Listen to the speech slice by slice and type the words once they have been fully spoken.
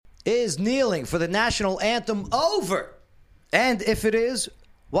Is kneeling for the national anthem over? And if it is,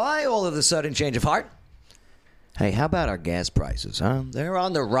 why all of a sudden change of heart? Hey, how about our gas prices, huh? They're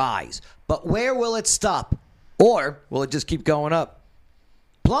on the rise. But where will it stop? Or will it just keep going up?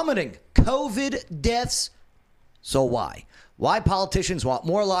 Plummeting COVID deaths. So why? Why politicians want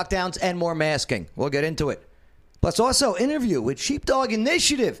more lockdowns and more masking? We'll get into it. Plus also interview with Sheepdog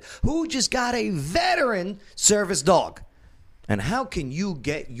Initiative, who just got a veteran service dog. And how can you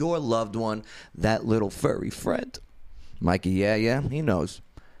get your loved one that little furry friend? Mikey, yeah, he knows.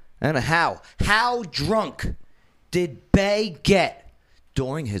 And how drunk did Bay get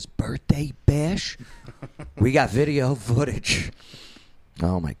during his birthday bash? We got video footage.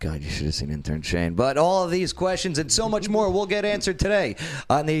 Oh, my God, you should have seen intern Shane. But all of these questions and so much more will get answered today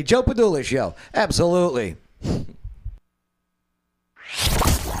on the Joe Padula Show. Absolutely.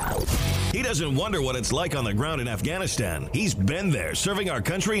 He doesn't wonder what it's like on the ground in Afghanistan. He's been there, serving our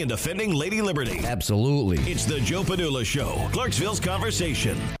country and defending Lady Liberty. Absolutely. It's the Joe Padula Show, Clarksville's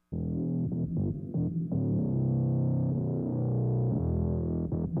Conversation.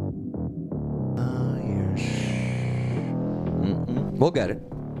 We'll get it.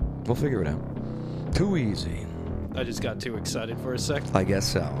 We'll figure it out. Too easy. I just got too excited for a second. I guess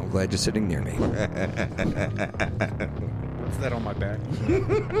so. I'm glad you're sitting near me. What's that on my back?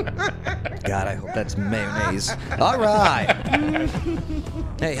 God, I hope that's mayonnaise. All right.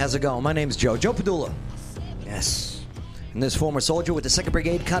 Hey, how's it going? My name's Joe. Joe Padula. Yes. And this former soldier with the 2nd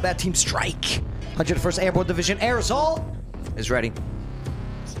Brigade Combat Team Strike, 101st Airborne Division Air Assault, is ready.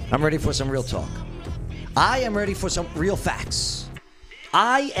 I'm ready for some real talk. I am ready for some real facts.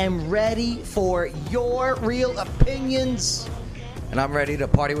 I am ready for your real opinions. And I'm ready to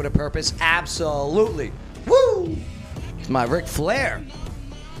party with a purpose. Absolutely. Woo! It's my Ric Flair.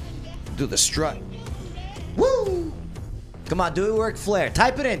 Do the strut. Woo! Come on, do it, Ric Flair.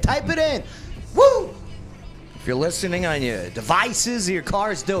 Type it in. Woo! If you're listening on your devices or your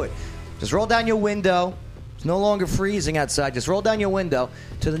cars, do it. Just roll down your window. It's no longer freezing outside. Just roll down your window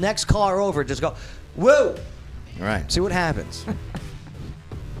to the next car over. Just go, woo! All right, see what happens.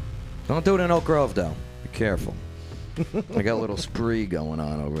 Don't do it in Oak Grove, though. Be careful. I got a little spree going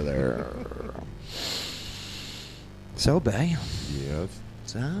on over there. So, Bay. Yes.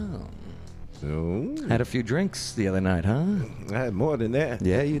 So. So. Had a few drinks the other night, huh? I had more than that.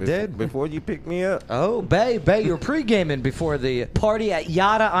 Yeah, you did. Before you picked me up. Oh, Bay, you're pre-gaming before the party at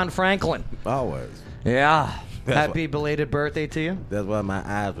Yada on Franklin. Always. Yeah. Happy belated birthday to you. That's why my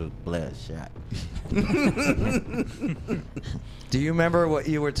eyes was bloodshot. Do you remember what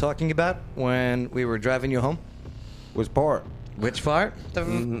you were talking about when we were driving you home? Which part? Which part?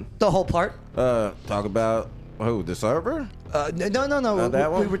 The whole part. Talk about who? The server? No.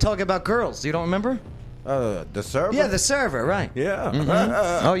 That one? We were talking about girls. You don't remember? The server? Yeah, the server, right. Yeah.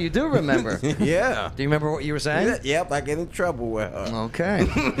 Mm-hmm. Oh, you do remember? Yeah. Do you remember what you were saying? Yep, I get in trouble with her. Okay.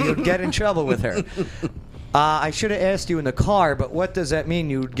 You'd get in trouble with her. I should have asked you in the car, but what does that mean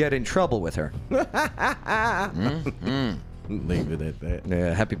you'd get in trouble with her? Leave it at that.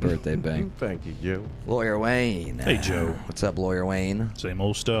 Yeah, happy birthday, Bang. Thank you, Joe. Lawyer Wayne. Hey, Joe. What's up, Lawyer Wayne? Same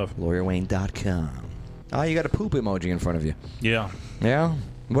old stuff. LawyerWayne.com. Oh, you got a poop emoji in front of you. Yeah. Yeah?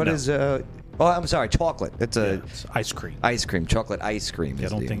 What No. is I'm sorry, chocolate. It's It's ice cream. ice cream, chocolate ice cream. Yeah, I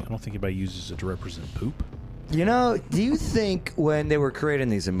is don't the- think anybody uses it to represent poop. You know, do you think when they were creating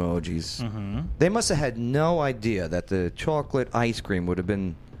these emojis, they must have had no idea that the chocolate ice cream would have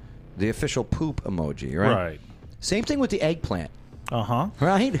been the official poop emoji, right? Right. Same thing with the eggplant, Uh-huh.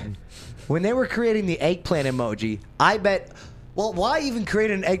 right? When they were creating the eggplant emoji, I bet, well, why even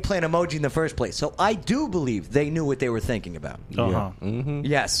create an eggplant emoji in the first place? So I do believe they knew what they were thinking about. Uh-huh. Mm-hmm.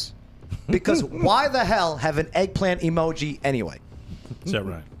 Yes. Because why the hell have an eggplant emoji anyway? Is that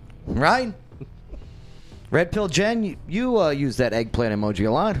right? Right? Red Pill Jen, you use that eggplant emoji a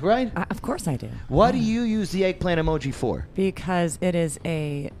lot, right? Of course I do. What do you use the eggplant emoji for? Because it's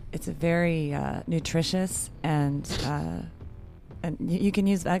a very nutritious and you can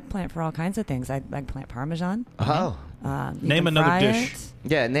use eggplant for all kinds of things. Eggplant parmesan. Oh. Name another dish.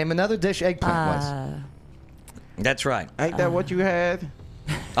 Yeah, name another dish eggplant was. That's right. Ain't that what you had?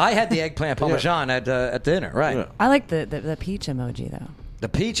 I had the eggplant parmesan at dinner, right? Yeah. I like the peach emoji though. The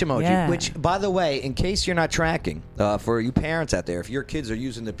peach emoji, Yeah. which, by the way, in case you're not tracking, for you parents out there, if your kids are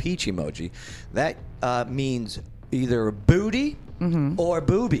using the peach emoji, that means either booty or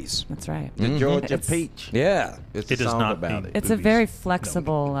boobies. That's right. The Georgia It's- peach. Yeah. It's It a does song not about mean- it. It's a very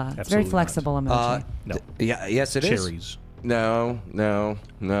flexible. It's very Absolutely flexible emoji. No. Yes, it is. Cherries. No,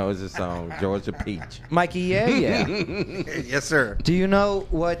 it's a song. Georgia peach. Mikey, yeah. Yes, sir. Do you know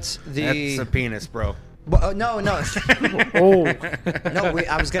what the... That's a penis, bro. Well, no. Oh. No,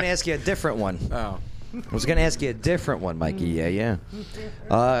 I was going to ask you a different one. Oh. I was going to ask you a different one, Mikey. Yeah.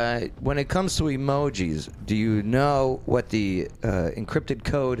 When it comes to emojis, do you know what the encrypted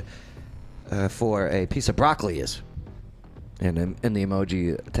code for a piece of broccoli is in the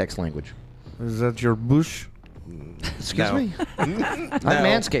emoji text language? Is that your bush? Excuse No. me? I'm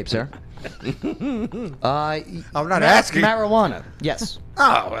Manscaped, sir. I'm not asking. Marijuana. Yes.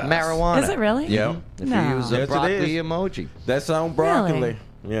 Oh, Marijuana. Is it really? Yeah. If No. you use a Yes, it broccoli is. emoji. That's on broccoli. Really?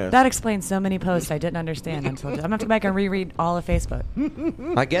 Yes. That explains so many posts I didn't understand until I'm gonna have to go back and reread all of Facebook.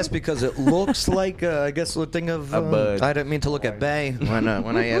 I guess because it looks like I guess the thing of A bud. I didn't mean to look at Bay when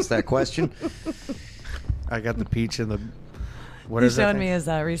I asked that question. I got the peach and the. What He's is that showing thing? me his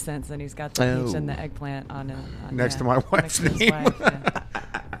recents, and he's got the peach and the Oh. eggplant on Next to my wife's next to his name. wife, yeah.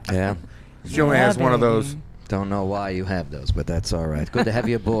 Yeah. She only has one of those. Don't know why you have those, but that's all right. Good to have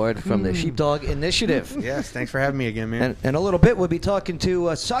you aboard from the Sheepdog Initiative. Yes, thanks for having me again, man. And in a little bit, we'll be talking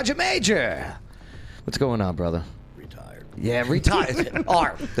to Sergeant Major. What's going on, brother? Retired. Yeah, retired.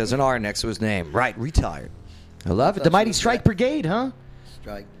 R. There's an R next to his name. Right, retired. I love it. The That's Mighty what Strike that- Brigade, huh?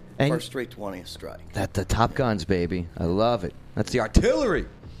 Strike. And- First 320th strike. That the Top Guns, baby. I love it. That's the artillery.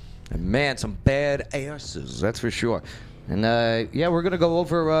 And man, some bad asses, that's for sure. And yeah, we're gonna go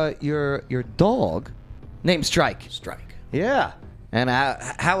over your dog, named Strike. Strike. Yeah, and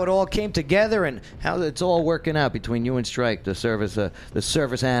how it all came together and how it's all working out between you and Strike, the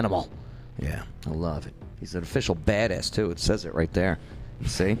service animal. Yeah, I love it. He's an official badass too. It says it right there. You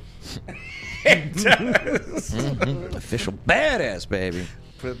see? It does. Official badass, baby.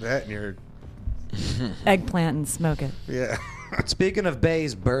 Put that in your. Eggplant and smoke it. Yeah. Speaking of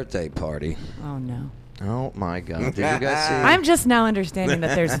Bay's birthday party. Oh no. Oh my God! Did you guys see? I'm just now understanding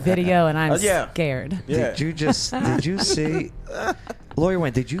that there's video, and I'm yeah. scared. Yeah. Did you see? Lawyer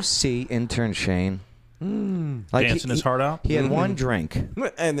Wayne, did you see intern Shane? Like Dancing his heart out? He had one drink,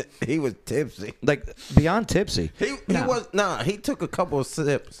 And he was tipsy. like beyond tipsy. He was he took a couple of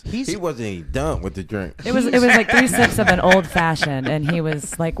sips. He's- He wasn't even done with the drink. It was like 3 sips of an old fashioned, and he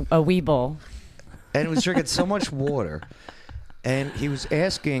was like a weeble. And he was drinking so much water, and he was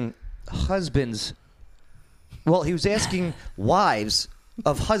asking husbands. Well, he was asking wives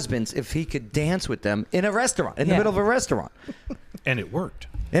of husbands if he could dance with them in a restaurant, in the Yeah. middle of a restaurant, And it worked.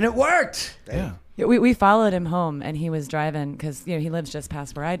 and it worked. Yeah. We followed him home, and he was driving because he lives just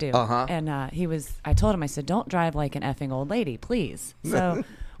past where I do. Uh-huh. And I told him, I said, "Don't drive like an effing old lady, please." So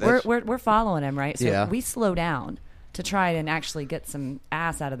we're following him, right? So Yeah. we slow down to try and actually get some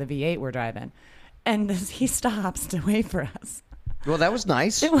ass out of the V8 we're driving, and he stops to wait for us. Well, that was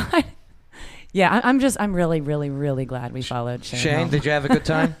nice. Yeah, I'm really, really, really glad we followed Shane. Shane, home. did you have a good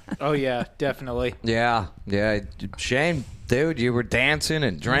time? Oh yeah, definitely. Yeah. Shane, dude, you were dancing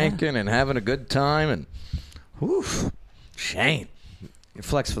and drinking and having a good time, and woof, Shane, you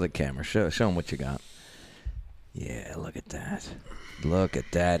flex for the camera. Show him what you got. Yeah, look at that. Look at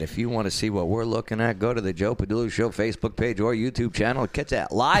that. If you want to see what we're looking at, go to the Joe Padula Show Facebook page or YouTube channel. Catch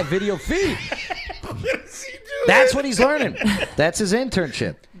that live video feed. That's what he's learning. That's his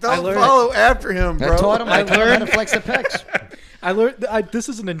internship. Don't follow after him, bro. I taught him. I taught him how to flex the pecs. I learned this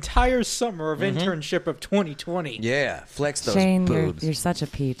is an entire summer of internship of 2020. Yeah, flex those Shane, boobs. you're such a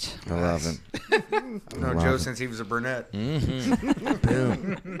peach. I love him. No, Joe, since he was a brunette.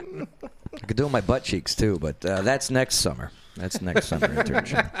 Boom. I could do it on my butt cheeks too, but that's next summer. That's next summer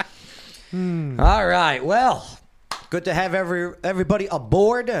internship. All right. Well, good to have everybody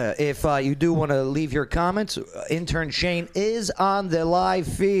aboard. If you do want to leave your comments, intern Shane is on the live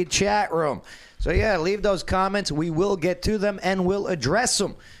feed chat room. So yeah, leave those comments. We will get to them and we'll address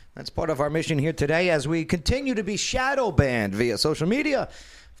them. That's part of our mission here today as we continue to be shadow banned via social media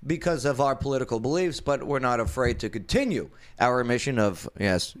because of our political beliefs, but we're not afraid to continue our mission of,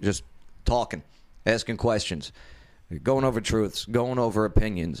 yes, just talking, asking questions, going over truths, going over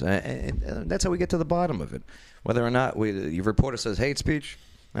opinions. And that's how we get to the bottom of it. Whether or not your reporter says hate speech,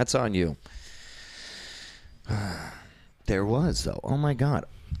 that's on you. There was, though. Oh, my God.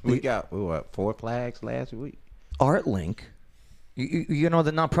 We got 4 flags last week. ArtLink. You know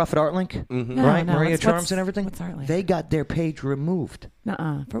the nonprofit ArtLink? Mm-hmm. No, Right? no, Maria what's- Charms and everything? what's ArtLink? They got their page removed.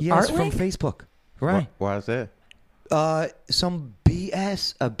 Yes, From Facebook. Right. Why is that? Some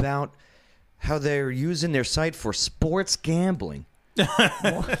BS about how they're using their site for sports gambling.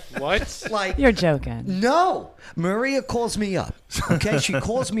 What? Like, You're joking. no. Maria calls me up. Okay, she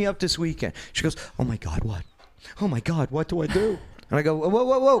calls me up this weekend. She goes, "Oh my God, what? Oh my God, what do I do?" And I go,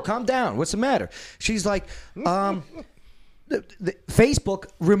 "Whoa, calm down. What's the matter?" She's like, the Facebook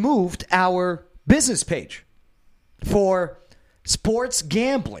removed our business page for sports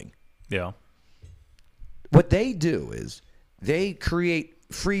gambling." Yeah. What they do is they create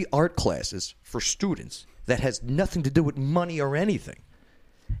free art classes for students that has nothing to do with money or anything.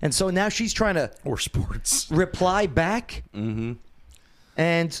 And so now she's trying to Or sports. reply back. Mm-hmm.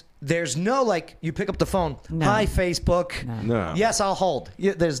 And there's no, like, you pick up the phone. No. Hi, Facebook. No. Yes, I'll hold.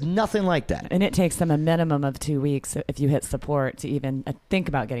 There's nothing like that. And it takes them a minimum of 2 weeks if you hit support to even think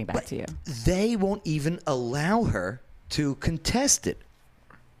about getting back to you. They won't even allow her to contest it.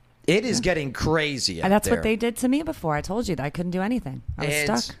 It is getting crazy out And that's there. what they did to me before. I told you that I couldn't do anything. I was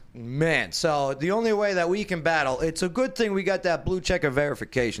And, stuck. man, so the only way that we can battle, it's a good thing we got that blue checker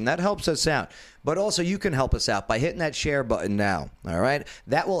verification. That helps us out. But also you can help us out by hitting that share button now, all right?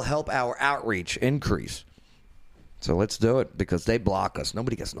 That will help our outreach increase. So let's do it because they block us.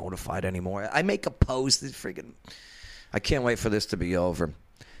 Nobody gets notified anymore. I make a post. It's freaking... I can't wait for this to be over.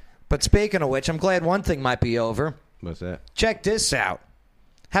 But speaking of which, I'm glad one thing might be over. What's that? Check this out.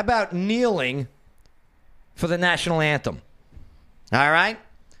 How about kneeling for the national anthem? All right?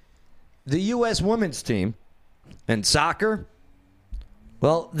 The U.S. women's team in soccer,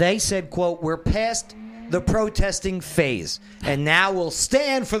 well, they said, quote, we're past the protesting phase, and now we'll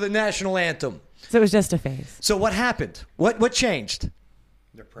stand for the national anthem. So it was just a phase. So what happened? What changed?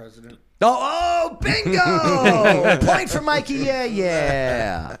 The president. Oh, bingo! Point for Mikey,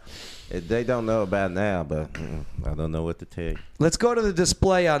 yeah. They don't know about it now, but I don't know what to tell you. Let's go to the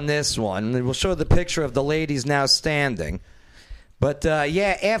display on this one. We'll show the picture of the ladies now standing. But,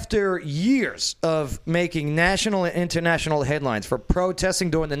 after years of making national and international headlines for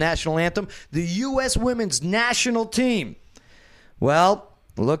protesting during the national anthem, the U.S. women's national team, well,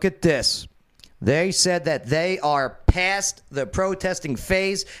 look at this. They said that they are past the protesting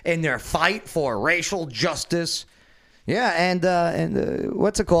phase in their fight for racial justice. Yeah, and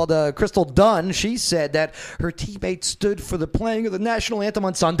what's it called? Crystal Dunn, she said that her teammates stood for the playing of the national anthem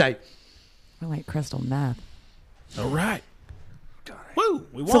on Sunday. I like crystal meth. All right. Woo!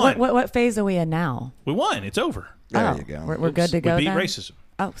 We won. So what phase are we in now? We won. It's over. There you go. We're good to go We beat then? racism.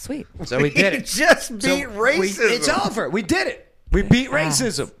 Oh, sweet. So we did it. Just beat racism. It's over. We did it. We beat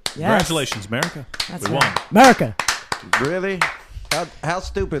racism. Yes. Congratulations, America. That's we right. won. America. Really? How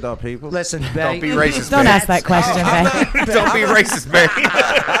stupid are people? Listen, Don't Bay. be racist, Don't man. ask that question, Bay. Don't be racist, man.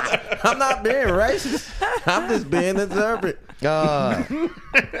 I'm not being racist. I'm just being observant.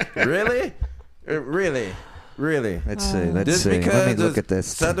 Really? Really? Let's see. Let's Just see. because Let me look a at this.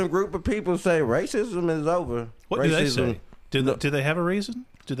 southern group of people say racism is over. What do they Racism- say? Do they have a reason?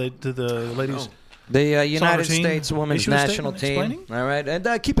 Do the ladies? The United Soccer team States women's issue a national statement team. explaining? All right.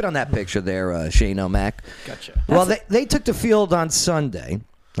 And keep it on that picture there, Shane O'Mac. Gotcha. Well, they took the field on Sunday,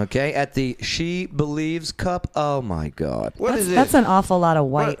 okay, at the She Believes Cup. Oh, my God. What is That's it? an awful lot of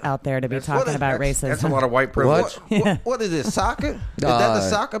white What- out there to be that's- what talking is- about racism. That's a lot of white privilege. What is it? Soccer? Is that the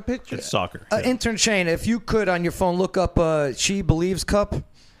soccer picture? It's soccer. Intern Shane, if you could, on your phone, look up She Believes Cup.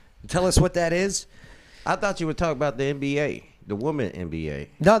 Tell us what that is. I thought you were talking about the NBA, the women NBA.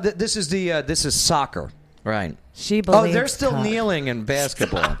 No, this is soccer. Right. She believes. Oh, they're still cup. kneeling in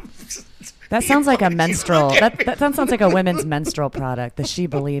basketball. That sounds like a menstrual. That sounds like a women's menstrual product. The She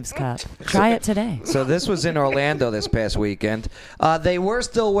Believes cup. Try it today. So this was in Orlando this past weekend. They were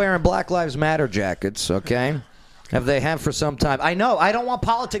still wearing Black Lives Matter jackets, okay? They have for some time. I know. I don't want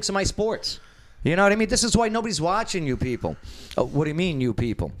politics in my sports. You know what I mean? This is why nobody's watching you people. Oh, what do you mean, you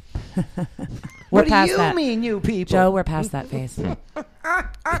people? What do past you that. mean, you people? Joe, we're past that phase.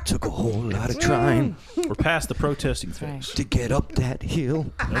 It took a whole lot of trying We're past the protesting right. phase. to get up that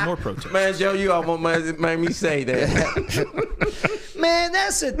hill. No more protest. Man, Joe, you almost made me say that. Man,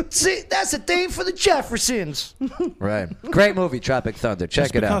 that's a theme for the Jeffersons. Right. Great movie, Tropic Thunder. Check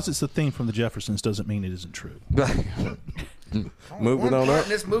Just it out. because it's the theme from the Jeffersons doesn't mean it isn't true. Moving One on part up. in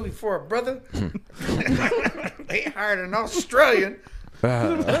this movie for a brother. They hired an Australian.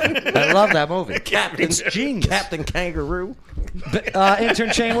 I love that movie. It's genius. Captain Kangaroo.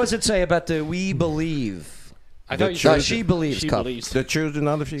 Intern Shane, what's it say about the We Believe? I thought you said She Believes She Cup. Believes. The children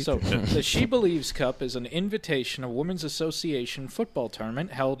of the future. So, the She Believes Cup is an invitation, a women's association football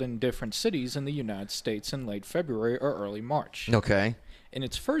tournament held in different cities in the United States in late February or early March. Okay. In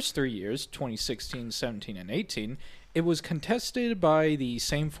its first 3 years, 2016, 17, and 18, it was contested by the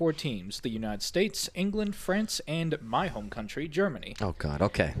same four teams: the United States, England, France, and my home country, Germany. Oh God.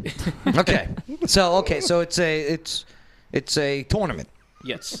 Okay. Okay. So it's a tournament.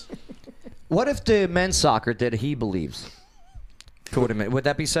 Yes. What if the men's soccer did He Believes? Tournament. Would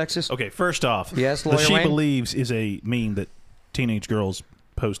that be sexist? Okay, first off, Yes, the Lawyer She Wayne? Believes is a meme that teenage girls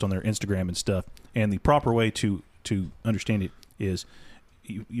post on their Instagram and stuff. And the proper way to understand it is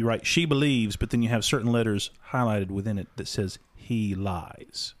you write She Believes, but then you have certain letters highlighted within it that says He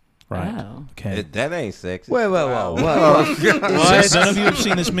Lies. Right. Oh. Okay. That ain't sexy. Whoa. None of you have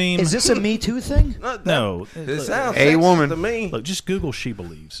seen this meme? Is this a Me Too thing? No. It sounds A sexist woman. to me. Look, just Google "she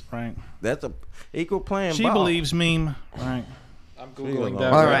believes." Right. That's a equal playing She ball. believes meme. Right. I'm Googling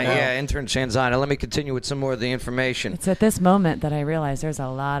that All right right, now. yeah, intern Shanzana. Let me continue with some more of the information. It's at this moment that I realize there's a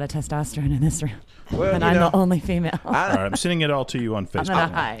lot of testosterone in this room. Well, and you I'm know, the only female. All right. I'm sending it all to you on I'm Facebook.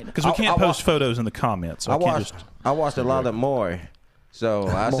 gonna hide. Because we can't post photos in the comments. So I can't just. I watched a lot of Maury. So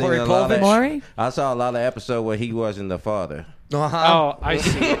I seen Maury a lot of Maury? I saw a lot of episodes where he wasn't the father. Oh, I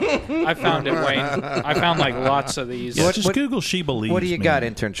see it. I found it, Wayne. I found like lots of these. Yeah, just Google "she believes." What do you meme. got,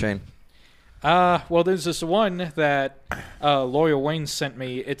 intern Shane? Well, there's this one that Lawyer Wayne sent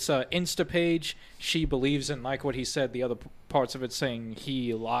me. It's a Insta page. She believes in, like what he said. The other parts of it saying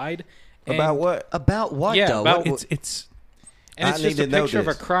he lied. About what? About what, Yeah, though? about- It's And it's I just need a to know picture of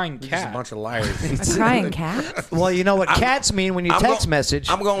a this. crying Just a cat. bunch of liars. A crying cat? well, you know what cats mean when you text message.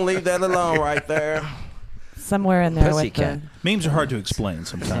 I'm gonna leave that alone right there. Somewhere in there Pussycat. with memes are hard to explain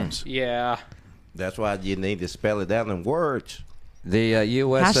sometimes. Yeah. That's why you need to spell it out in words. The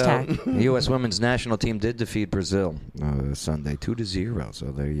U.S. Hashtag. U.S. women's national team did defeat Brazil Sunday 2-0. So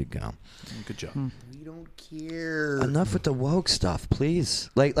there you go. Good job. We don't care. Enough with the woke stuff,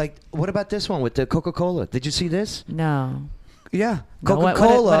 please. Like, what about this one with the Coca Cola? Did you see this? the... No. Yeah, No, Coca what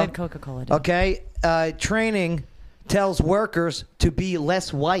Cola. did Coca-Cola do? Okay, training tells workers to be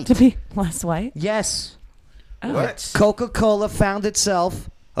less white. To be less white? Yes. Oh. What? Coca Cola found itself,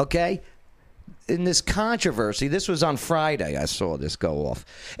 okay, in this controversy. This was on Friday. I saw this go off.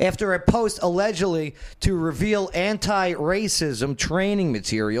 After a post allegedly to reveal anti-racism training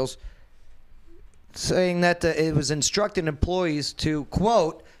materials, saying that it was instructing employees to,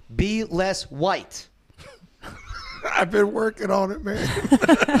 quote, be less white. I've been working on it, man.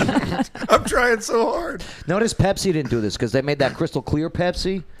 I'm trying so hard. Notice Pepsi didn't do this because they made that crystal clear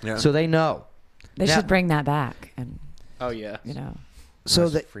Pepsi, Yeah. so they know. They Now- should bring that back. And, Oh, yeah. you know. So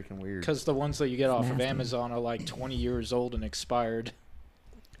That's that freaking weird. Because the ones that you get off of nasty. Amazon are like 20 years old and expired.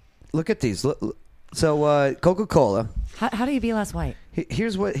 look at these. So Coca-Cola. How do you be less white?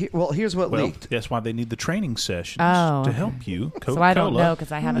 Here's what. Here's what Well, leaked. that's why they need the training sessions Oh, to okay. help you. Coca-Cola So I don't know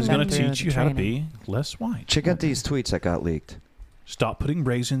because I haven't is been going to through teach the you how to training. be less white. Check out these tweets that got leaked. Stop putting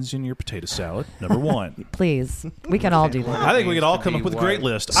raisins in your potato salad. Number one. Please. We can all do that. I think we could all to come be up with a great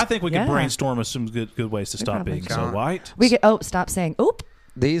white. list. I think we could Yeah. brainstorm with some good ways to stop probably being so can. white. We get, stop saying, oop.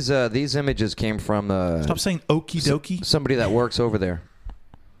 These images came from Stop saying okie dokie. somebody that works over there.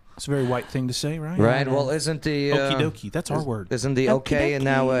 It's a very white thing to say, right? Right. Well, isn't the Okie dokie. That's our word. Isn't the Okie okay and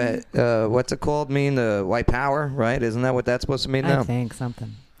dokie. now what's it called? Mean the white power, right? Isn't that what that's supposed to mean now? I think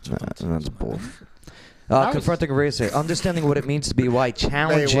something. That's bull. was- Confronting racism, understanding what it means to be white, Hey, why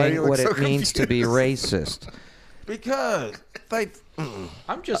challenging do you look what so it means to be racist. Because they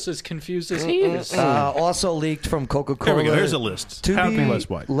I'm just as confused as he is. Also leaked from Coca-Cola. There we go. Here's a list. To How be to be less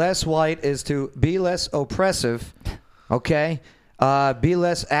white. Less white is to be less oppressive, okay? Be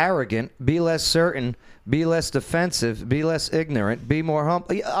less arrogant, be less certain, be less defensive, be less ignorant, be more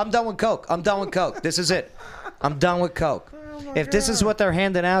humble. I'm done with Coke. I'm done with Coke. This is it. I'm done with Coke. If this is what they're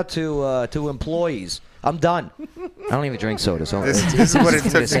handing out to employees, I'm done. I don't even drink soda, so This is what it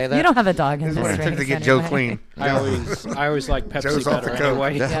Did took you say to, that? You don't have a dog in this is this what it took training to get center, Joe right? clean. I always like Pepsi Joe's off better the coke.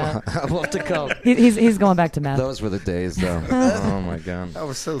 anyway. Yeah. I love the Coke. He's going back to meth. Those were the days, though. Oh my God. That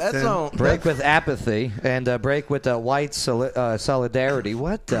was so that's thin. on Break with apathy and break with white solidarity.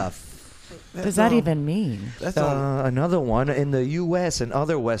 What the? Does that even mean? That's on Another one in the U.S. and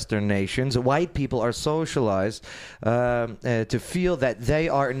other Western nations, white people are socialized to feel that they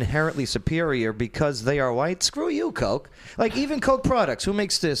are inherently superior because they are white. Screw you, Coke. Like even Coke products. Who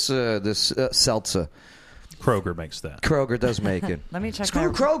makes this seltzer? Kroger makes that. Kroger does make it. Let me check Screw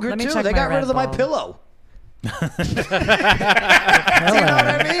my- Kroger let me too. check They my got rid Red of the My Bull. Pillow. You know what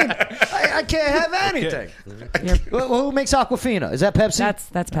I mean? I can't have anything. Who makes Aquafina? Is that Pepsi?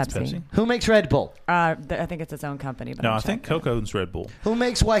 That's Pepsi. Pepsi. Who makes Red Bull? I think it's its own company. But No, I'm I think checking. Coke owns Red Bull. Who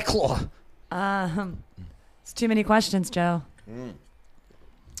makes White Claw? It's too many questions, Joe.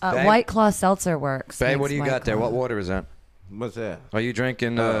 Babe? White Claw Seltzer works. Babe, what makes do you White got there? Claw. What water is that? what's that? Are you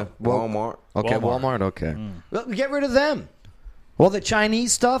drinking Walmart. Okay, Walmart. Okay. Well, get rid of them. All the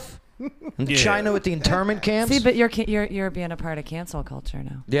Chinese stuff. Yeah. China with the internment camps. See, but you're being a part of cancel culture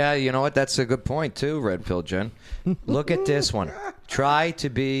now. Yeah, you know what? That's a good point too, Red Pill Jen. Look at this one. Try to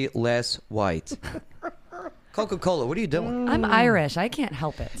be less white. Coca-Cola, what are you doing? I'm Irish. I can't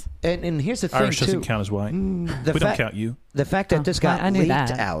help it. And here's the thing Irish too. doesn't count as white. The We don't count you. The fact that Oh, this got I knew leaked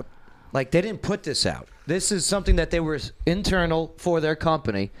that. out, like they didn't put this out. This is something that they were internal for their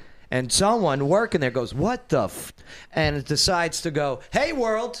company, and someone working there goes, "What the?" And it decides to go, "Hey,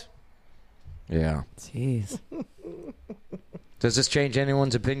 world, Yeah. Jeez. Does this change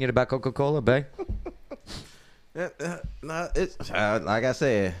anyone's opinion about Coca Cola, Bay? No, it's like I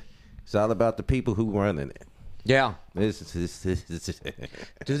said, it's all about the people who running it. Yeah. This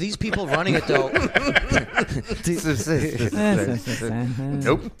Do these people running it though?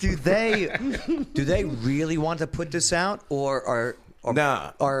 Nope. Do they really want to put this out, or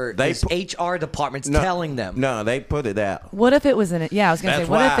Nah, are they is HR departments telling them? No, they put it out. What if it was I was going to say, That's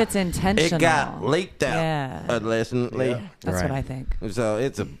what if why it's intentional? It got leaked out. Yeah. Allegedly. That's what I think. So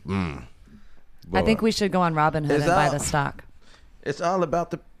it's a. I think we should go on Robinhood It's and buy all- the stock. It's all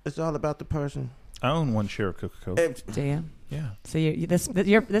about the person. I own one share of Coca-Cola. Do you? Yeah, So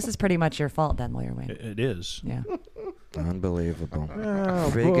this is pretty much your fault then, Lawyer Wayne. it is. Yeah. Unbelievable.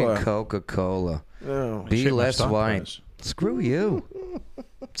 Oh, Friggin' boy. Coca Cola. Oh. Be Shit, my less stock white. price. Screw you.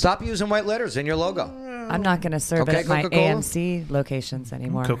 Stop using white letters in your logo. I'm not going to serve Okay, it at my Coca-Cola? AMC locations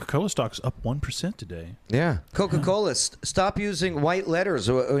anymore. Coca-Cola stock's up 1% today. Yeah. Coca-Cola, stop using white letters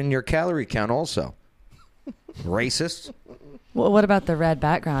in your calorie count also. Racist. Well, what about the red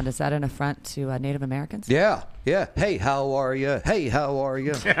background? Is that an affront to Native Americans? Yeah. Yeah. Hey, how are you? Hey, how are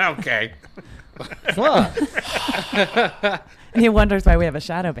you? Okay. What? He wonders why we have a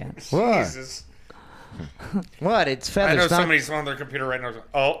shadow ban. What? Jesus. What? It's I feathers. know not- somebody's on their computer right now.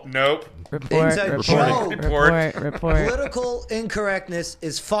 Oh, nope. Report, It's a report, joke. report. Political incorrectness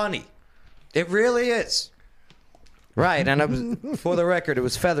is funny. It really is. Right, and for the record, it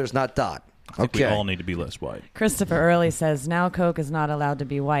was feathers, not dot. I think we all need to be less white. Christopher Early says, now Coke is not allowed to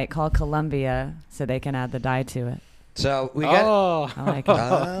be white. Call Columbia so they can add the dye to it. So we got. I like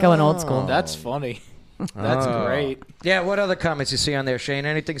it. Going old school. That's funny. That's great. Yeah. What other comments you see on there, Shane?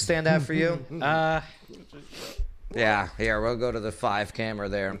 Anything stand out for you? Yeah. Here, we'll go to the 5 camera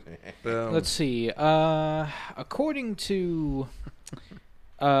there. Boom. Let's see. According to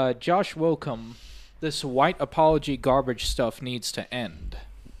Josh Wocum, this white apology garbage stuff needs to end.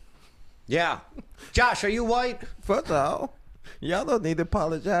 Yeah. Josh, are you white? First of all, y'all don't need to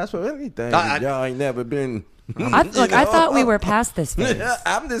apologize for anything. I- Y'all ain't never been. I thought we were past this phase.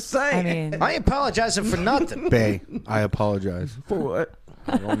 I'm just saying. I mean, I ain't apologizing for nothing. Bay, I apologize. For what?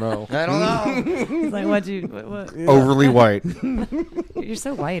 I don't know. I don't know. it's like, what? Overly white. You're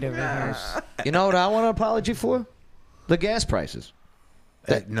so white over here. You know what I want an apology for? The gas prices.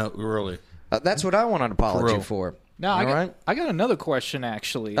 No, really. That's what I want an apology real. for. Now, All right. I got another question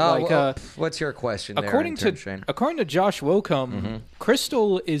actually. What's your question there, according intern Shane? to Josh Wocum,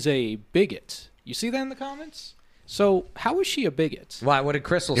 Crystal is a bigot. You see that in the comments? So how is she a bigot? Why? What did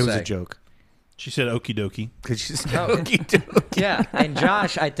Crystal It say? was a joke. She said okie dokie. Because she's Yeah, and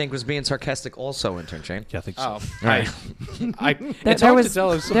Josh, I think, was being sarcastic also, intern Shane. Yeah, I think so. Oh, Right. it's hard to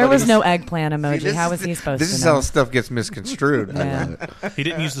tell if There was somebody's- no eggplant emoji. How was he supposed This to is know? how stuff gets misconstrued. Yeah. He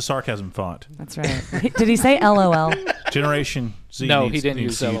didn't use the sarcasm font. That's right. Did he say LOL? Generation Z. No, needs, he didn't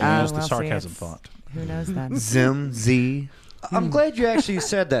needs use to LOL. use Oh, the well, see, sarcasm it's- font. Who knows then? Zim, Z. I'm glad you actually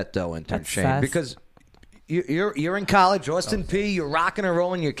said that, though, intern That's Shane, sus. because you're in college, Austin P. You're rocking and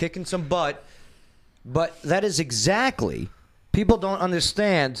rolling, you're kicking some butt, but that is exactly. People don't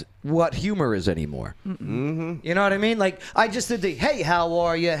understand what humor is anymore. Mm-hmm. You know what I mean? Like, I just did the, hey, how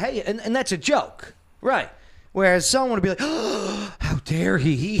are you? Hey, and that's a joke. Right. Whereas someone would be like, oh, how dare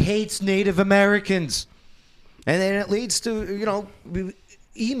he? He hates Native Americans. And then it leads to,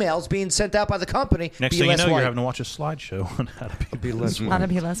 emails being sent out by the company. Next be thing you less know, white. you're having to watch a slideshow on how to be less How to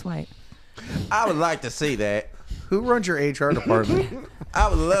be less white. I would like to see that. Who runs your HR department? I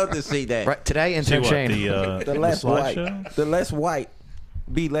would love to see that. Right, today, See intern what, Shane. The less white. slideshow? The less white.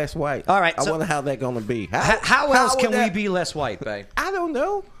 Be less white. All right, I so- wonder how that's going to be. How else would can we that- be less white, babe? I don't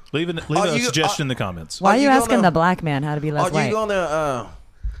know. Leave a suggestion in the comments. Why are you you asking gonna- the black man how to be less Are white? you going to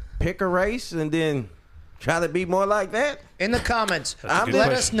pick a race and then try to be more like that? In the comments, a good let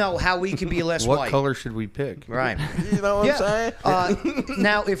question. us know how we can be less What white. color should we pick? Right. You know what I'm saying?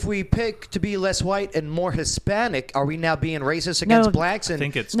 Now, if we pick to be less white and more Hispanic, are we now being racist against No. blacks? I And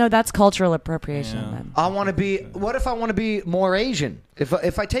think it's No, that's cultural appropriation. Yeah. Then. I want to be. What if I want to be more Asian?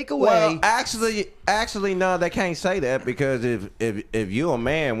 If I take away. Well, actually, no, they can't say that because if you're a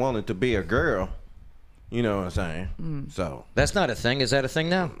man wanting to be a girl, you know what I'm saying. So that's not a thing. Is that a thing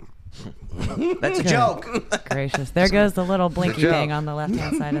now? That's a joke. Gracious. There goes the little blinky joke. thing on the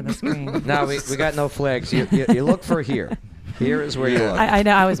left-hand side of the screen. No, we got no flags. You look for here. Here is where you look. I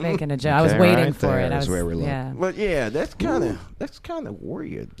know. I was making a joke. I was Okay, waiting right for there it. I is was, where we look. yeah. but yeah, that's kind of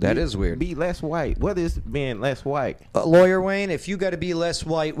weird. That is weird. Be less white. What is being less white? Lawyer Wayne, if you got to be less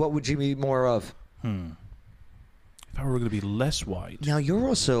white, what would you be more of? if I were going to be less white, Now you're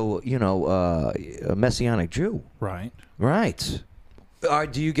also, a Messianic Jew, right? right?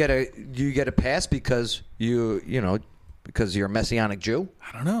 Do you get a pass because because you're a Messianic Jew?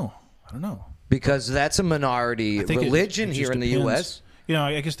 I don't know. Because that's a minority religion it here just in the depends. U.S.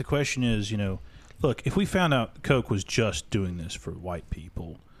 I guess the question is, look, if we found out Coke was just doing this for white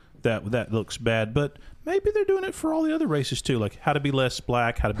people, that looks bad. But maybe they're doing it for all the other races too, like how to be less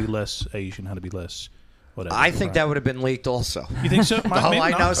black, how to be less Asian, how to be less whatever. I think that would have been leaked also. You think so?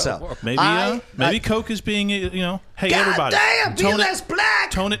 I know so. Maybe Coke is being, hey, God everybody, damn, be less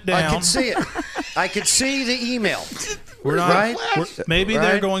black. Tone it down. I can see it. I could see the email. We're not. Right? Maybe Right?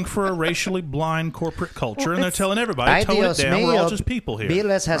 they're going for a racially blind corporate culture, and they're telling everybody, tone it Dios down. We're all mío, just people here. Be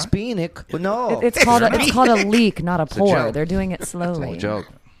less Hispanic. No. It's called a leak, not a pour. joke. They're doing it slowly. Joke.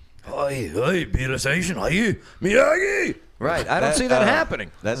 Hey, be less Asian. Hey, Miyagi. Right. I don't see that happening.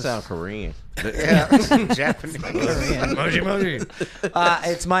 That sounds Korean. Japanese.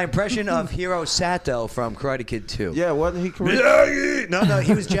 It's my impression of Hiro Sato from Karate Kid 2. Yeah, wasn't he Korean? Miyagi. No,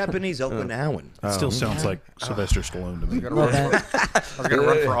 he was Japanese. Okinawan. It still sounds like Sylvester Stallone to me. I was going to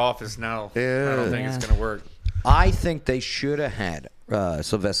run for office now. I don't think it's going to work. I think they should have had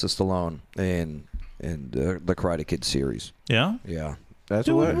Sylvester Stallone in the Karate Kid series. Yeah? Yeah. That's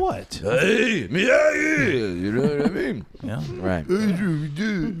Doing what? Hey, Miyagi! You know what I mean? Yeah. Right.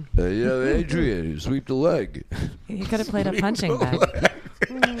 Adrian, sweep the leg. You could have played a punching bag.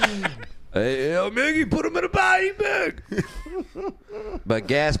 Hey, Miggy, put him in a body bag. But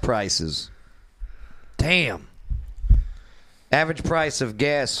gas prices. Damn. Average price of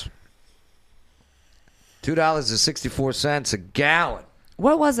gas, $2.64 a gallon.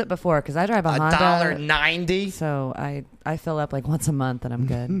 What was it before? Because I drive a Honda. $1.90. So I fill up like once a month and I'm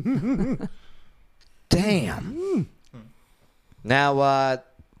good. Damn. Now,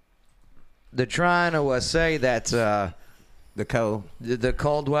 they're trying to say that The cold. the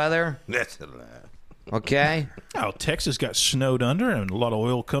cold weather, That's a lie. okay? Oh, Texas got snowed under, and a lot of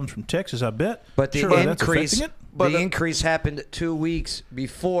oil comes from Texas, I bet. But the Sure, that's increase, affecting it. the increase happened 2 weeks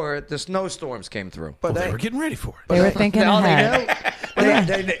before the snowstorms came through. Well, they were getting ready for it. They were thinking ahead.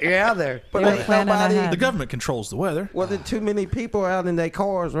 They're. But They were ain't planning nobody. ahead. The government controls the weather. Wasn't too many people out in their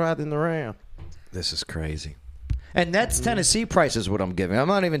cars riding around. This is crazy. And that's Tennessee prices, what I'm giving. I'm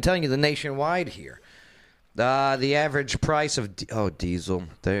not even telling you the nationwide here. The average price of diesel,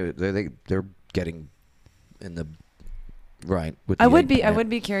 they're getting in the right. With the I would eggplant.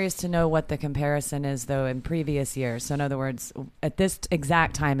 be curious to know what the comparison is though in previous years. So in other words, at this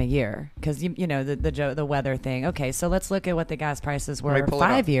exact time of year, because you know the weather thing. Okay, so let's look at what the gas prices were pull it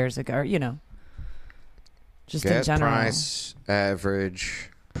 5 up. years ago. Or, just in Gas general. price average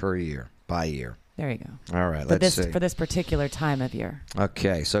per year by year. There you go. All right, But let's see. for this particular time of year.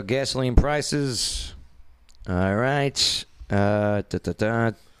 Okay, so gasoline prices. All right. Let's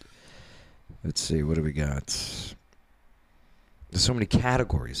see. What do we got? There's so many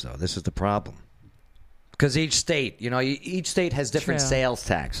categories, though. This is the problem. Because each state has different True. sales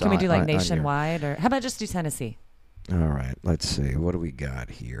tax. Can we do like on your- nationwide, or how about just do Tennessee? All right. Let's see. What do we got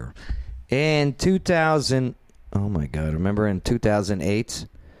here? In 2000, oh my God! Remember in 2008,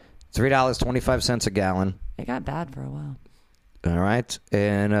 $3.25 a gallon. It got bad for a while. All right.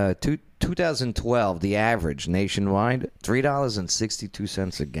 And 2012, the average nationwide,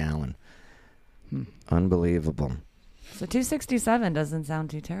 $3.62 a gallon. Unbelievable. So 267 doesn't sound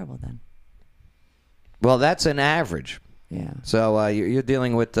too terrible then. Well, that's an average. Yeah. So you're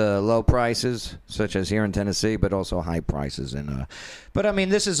dealing with low prices, such as here in Tennessee, but also high prices. But I mean,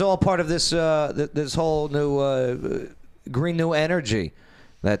 this is all part of this this whole new green new energy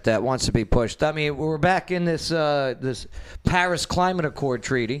that wants to be pushed. I mean, we're back in this Paris Climate Accord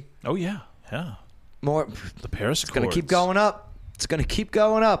treaty. Oh, yeah. More. The Paris It's going to Accords. keep going up. It's going to keep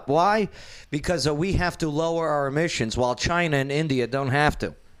going up. Why? Because we have to lower our emissions while China and India don't have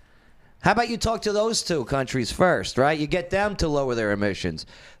to. How about you talk to those two countries first, right? You get them to lower their emissions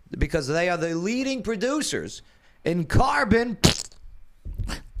because they are the leading producers in carbon.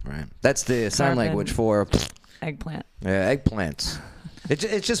 Right. That's the sign Carbon. language for Eggplant. eggplants.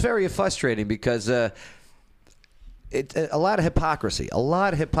 It's just very frustrating because a lot of hypocrisy.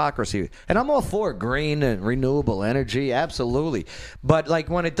 And I'm all for green and renewable energy, absolutely. But like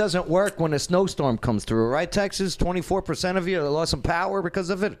when it doesn't work, when a snowstorm comes through, right, Texas, 24% of you lost some power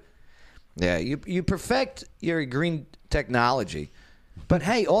because of it. Yeah, you perfect your green technology. But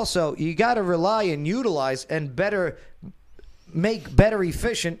hey, also, you got to rely and utilize and make better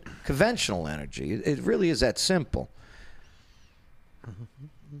efficient conventional energy. It really is that simple.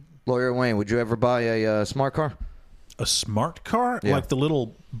 Lawyer Wayne, would you ever buy a smart car? A smart car? Yeah. Like the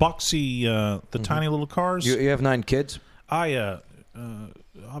little boxy, the tiny little cars? You have 9 kids? I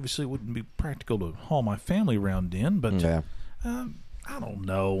obviously it wouldn't be practical to haul my family around in, but Yeah. I don't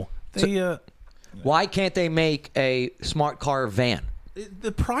know. They, Why can't they make a smart car van?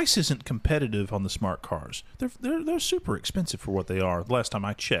 the price isn't competitive on the smart cars. They're super expensive for what they are. The last time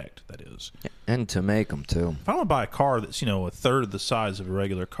I checked, that is. And to make them, too. If I want to buy a car that's, a third of the size of a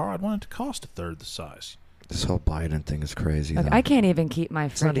regular car, I'd want it to cost a third the size. This whole Biden thing is crazy. Look, though. I can't even keep my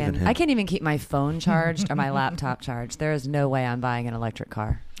not even him. I can't even keep my phone charged or my laptop charged. There is no way I'm buying an electric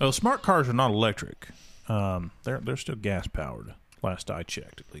car. Oh, smart cars are not electric. They're still gas powered. Last I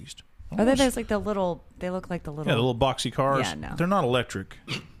checked, at least. Are they those like the little? They look like the little. Yeah, the little boxy cars. Yeah, no. They're not electric.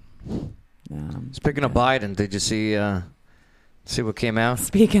 Speaking of Biden, did you see what came out?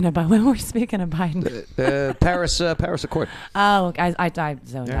 Speaking of when we're speaking of Biden, Paris Accord. oh, I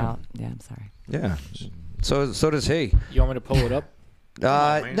zoned Yeah. out. Yeah, I'm sorry. Yeah. So does he. You want me to pull it up?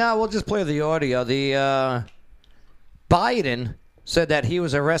 No, we'll just play the audio. The Biden said that he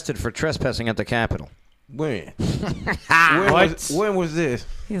was arrested for trespassing at the Capitol. When? What? When was this?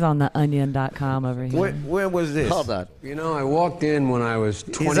 He's on the onion.com over here. When was this? Hold on. You know, I walked in when I was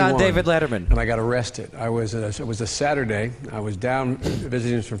 21. He's on David Letterman. And I got arrested. It was a Saturday. I was down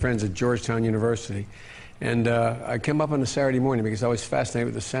visiting some friends at Georgetown University. And I came up on a Saturday morning because I was fascinated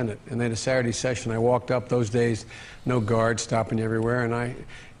with the Senate. And they had a Saturday session. I walked up those days, no guards stopping you everywhere.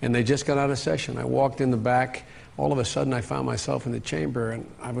 And they just got out of session. I walked in the back. All of a sudden, I found myself in the chamber, and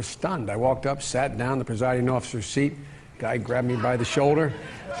I was stunned. I walked up, sat down, the presiding officer's seat. Guy grabbed me by the shoulder,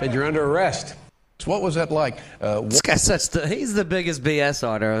 said, "You're under arrest." So what was that like? This guy's he's the biggest BS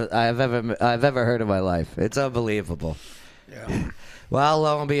order I've ever heard in my life. It's unbelievable. Yeah. Well,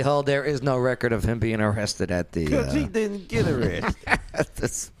 lo and behold, there is no record of him being arrested at the. Because he didn't get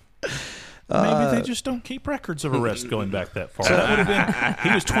arrested. Maybe they just don't keep records of arrests going back that far. That would have been.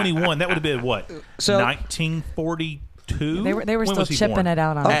 He was 21. That would have been what? So 1942. They were When still was he chipping born? it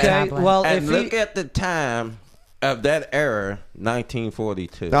out on Okay, the tablet. well, And if look he, at the time of that era,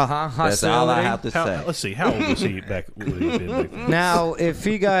 1942. Uh-huh, That's all I hostility. have to say. Let's see. How old was he back? Would he have been back then? now, if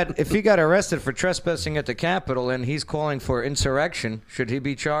he got arrested for trespassing at the Capitol and he's calling for insurrection, should he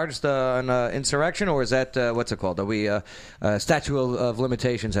be charged on insurrection, or is that what's it called? Are we statute of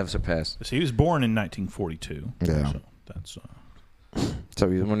limitations have surpassed? So he was born in 1942. Yeah. So that's. So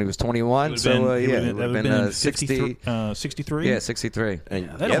when he was 21, That would have been been 60. 63. Yeah, 63. And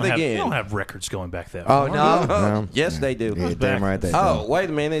They yet they again. don't have records going back that Oh far. no! No. Yes, they do. Yeah, damn right they do. Oh, wait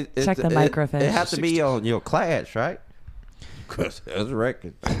a minute. Check the microfiche. It has to be on your class, right? Because there's a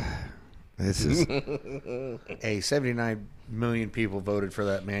record. This is Hey, 79 million people voted for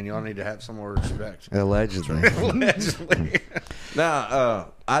that man. Y'all need to have some more respect. allegedly.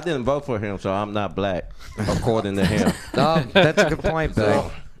 Now, I didn't vote for him, so I'm not black, according to him. Oh, that's a good point,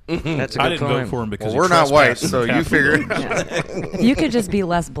 Bill. That's a good I didn't point. vote for him because Well, he we're not white, trespassed in so the you Capitol. figure. You could just be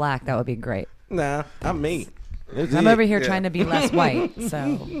less black. That would be great. Nah, I'm me. That's I'm it. over here trying to be less white.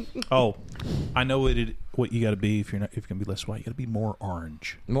 So Oh, I know what you got to be if you're gonna be less white. You got to be more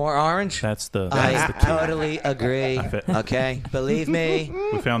orange. More orange? That's the I key. totally agree. Okay, believe me.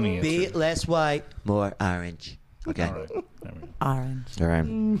 We found the answer. Be less white, more orange. Okay. All right. There we go. orange. All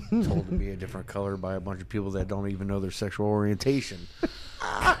right. Told to be a different color by a bunch of people that don't even know their sexual orientation.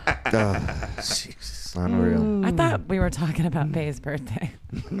 Jesus. Unreal. I thought we were talking about Bay's birthday.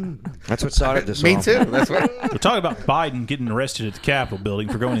 That's what started this. Me all. too. That's what. We're talking about Biden getting arrested at the Capitol building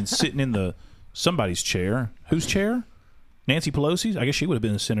for going and sitting in somebody's chair. Whose chair? Nancy Pelosi's? I guess she would have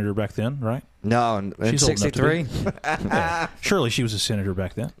been a senator back then, right? No, in She's old enough to be. 63, Yeah. Surely she was a senator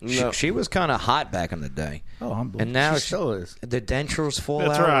back then. she was kind of hot back in the day. Oh, I'm And now She still is. the dentures fall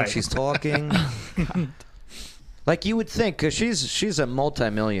That's out when right. she's talking. Like you would think, because she's a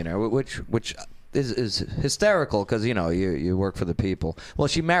multimillionaire, which is hysterical, because you work for the people. Well,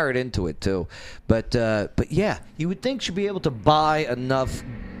 she married into it too, but yeah, you would think she'd be able to buy enough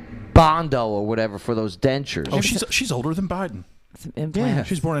Bondo or whatever for those dentures. Oh, she's older than Biden. Some implants.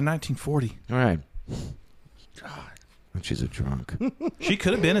 She was born in 1940. All right. And she's a drunk. She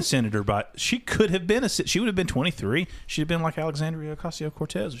could have been a senator, but she would have been 23. She'd have been like Alexandria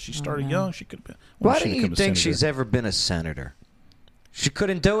Ocasio-Cortez. If she started young, she could have been. Why do you think she's ever been a senator? She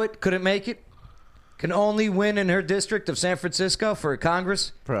couldn't do it? Couldn't make it? Can only win in her district of San Francisco for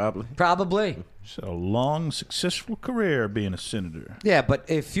Congress? Probably. She's had a long, successful career being a senator. Yeah, but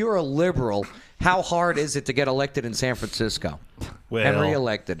if you're a liberal, how hard is it to get elected in San Francisco? Well, And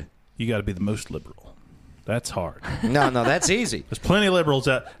reelected? You got to be the most liberal. That's hard. No, that's easy. There's plenty of liberals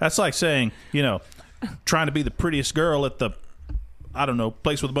that's like saying, trying to be the prettiest girl at the, I don't know,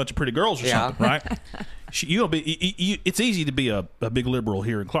 place with a bunch of pretty girls or something, right? It's easy to be a big liberal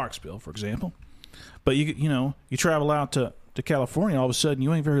here in Clarksville, for example. But you travel out to California, all of a sudden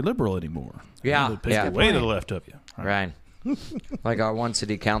you ain't very liberal anymore. Yeah, Way to the left of you. Right. Like our one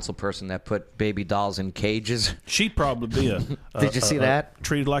city council person that put baby dolls in cages. She'd probably be Did you see that?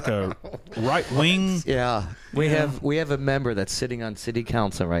 treated like a right wing. Yeah, we have a member that's sitting on city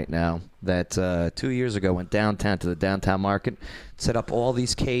council right now that 2 years ago went downtown to the downtown market, set up all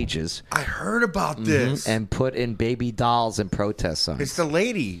these cages. I heard about this. And put in baby dolls and protest signs. It's the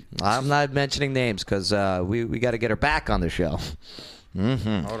lady. I'm not mentioning names because we got to get her back on the show.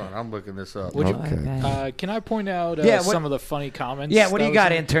 Mm-hmm. Hold on, I'm looking this up. Can I point out some of the funny comments? Yeah, what do you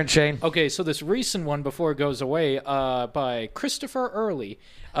got, intern Shane? Okay, so this recent one before it goes away by Christopher Early.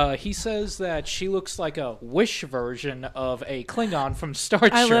 He says that she looks like a Wish version of a Klingon from Star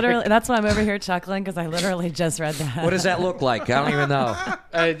Trek. That's why I'm over here chuckling, because I literally just read that. What does that look like? I don't even know.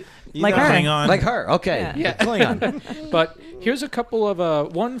 Like her. Klingon. Like her, okay. Yeah. Klingon. But here's a couple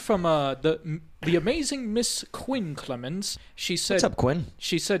of one from the amazing Miss Quinn Clemens. She said, "What's up, Quinn?"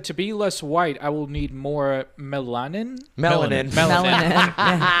 She said, "To be less white, I will need more melanin." Melanin.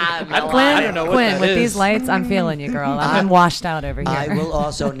 Yeah. Quinn, I don't know what Quinn, that with is. these lights, I'm feeling you, girl. I'm washed out over here. I will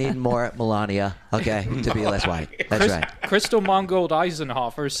also need more Melania, okay, to be less white. That's right. Crystal Mongold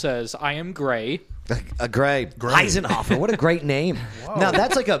Eisenhofer says, "I am gray." A gray. Eisenhofer. What a great name. Now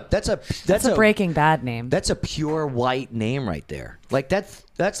that's a Breaking Bad name. That's a pure white name right there. Like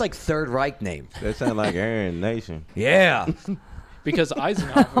that's like Third Reich name. That sounds like Aryan Nation. Yeah. Because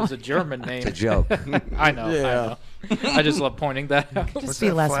Eisenhower is a German name. It's a joke. I know. I just love pointing that out. Just be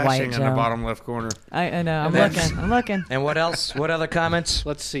less white, in Joe. the bottom left corner? I know. I'm looking. And what else? What other comments?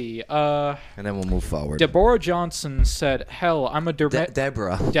 Let's see. And then we'll move forward. Deborah Johnson said, "Hell, I'm a Deborah.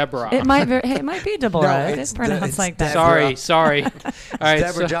 Deborah. It might be Deborah. No, it is pronounced like that. Sorry. All right,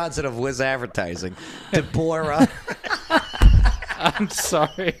 Deborah Johnson of Wiz Advertising. Deborah. I'm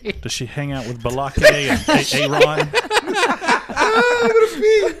sorry. Does she hang out with Balake and Aaron?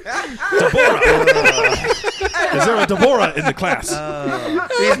 Is there a Deborah in the class?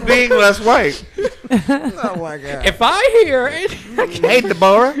 He's being less white. Oh my God! If I hear it, Hey,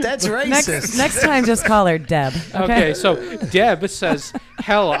 Deborah. That's racist. Next time, just call her Deb. Okay, so Deb says,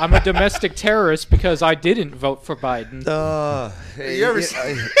 "Hell, I'm a domestic terrorist because I didn't vote for Biden." You ever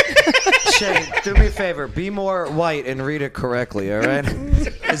Shane, do me a favor. Be more white and read it correctly, all right?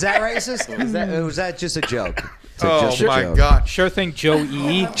 Is that racist? Was that just a joke? Oh, my joke. God. Sure thing, Joe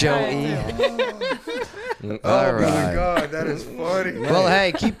E. Joe E. Oh, my God. That is funny. Well,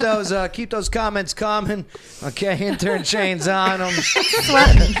 hey, keep those comments coming. Okay, intern Shane's on them.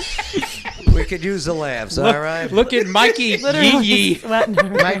 We could use the laughs, all right? Look at Mikey Yee Yee.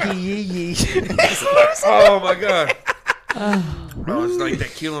 Mikey Yee Yee. Oh, my God. Oh, it's like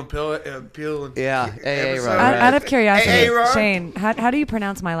that Keel and Peel and Yeah, episode. Out of curiosity, Hey, Ron. Shane, how do you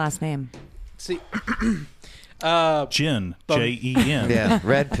pronounce my last name? See, Jen. Jen. Yeah,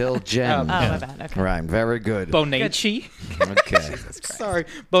 red pill Jen. My bad. Okay. Right, very good. Bonacci. Okay. Sorry,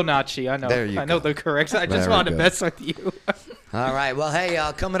 Bonacci. I know. There you I know go. the correct. I just Very wanted good. to mess with you. All right. Well, hey,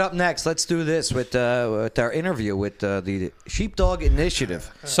 coming up next, let's do this with our interview with the Sheepdog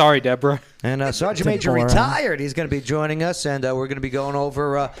Initiative. Sorry, Deborah. And Sergeant Major retired. He's going to be joining us, and we're going to be going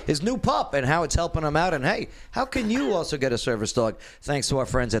over his new pup and how it's helping him out. And, hey, how can you also get a service dog thanks to our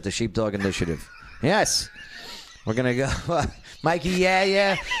friends at the Sheepdog Initiative? Yes. We're going to go. Mikey,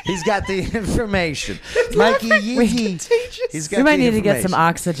 yeah. He's got the information. Mikey, he's got We might the need to get some information.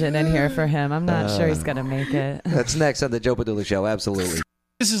 oxygen in here for him. I'm not sure he's going to make it. That's next on the Joe Padula Show. Absolutely.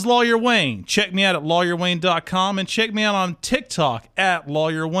 This is Lawyer Wayne. Check me out at lawyerwayne.com and check me out on TikTok at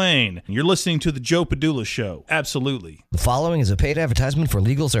Lawyer Wayne. You're listening to the Joe Padula Show. Absolutely. The following is a paid advertisement for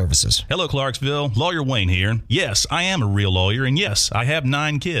legal services. Hello, Clarksville. Lawyer Wayne here. Yes, I am a real lawyer, and yes, I have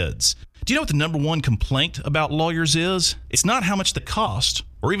 9 kids. Do you know what the number one complaint about lawyers is? It's not how much they cost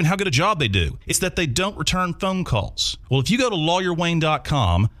or even how good a job they do. It's that they don't return phone calls. Well, if you go to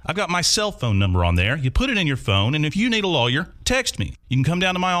lawyerwayne.com, I've got my cell phone number on there. You put it in your phone, and if you need a lawyer, text me. You can come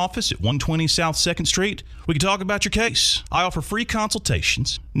down to my office at 120 South 2nd Street. We can talk about your case. I offer free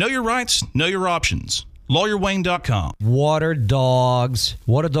consultations. Know your rights, know your options. LawyerWayne.com. Water dogs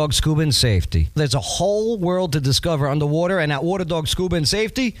scuba and safety. There's a whole world to discover underwater, and at Water Dog Scuba and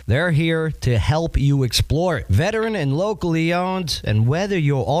Safety, they're here to help you explore it. Veteran and locally owned, and whether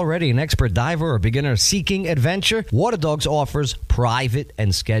you're already an expert diver or beginner seeking adventure, Water Dogs offers private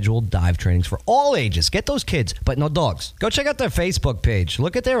and scheduled dive trainings for all ages. Get those kids, but no dogs. Go check out their Facebook page.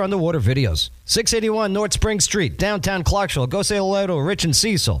 Look at their underwater videos. 681 North Spring Street, downtown Clarksville. Go say hello to Rich and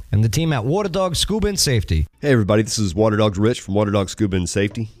Cecil and the team at Water Dog Scuba and Safety. Hey everybody, this is Water Dogs Rich from Water Dog Scuba and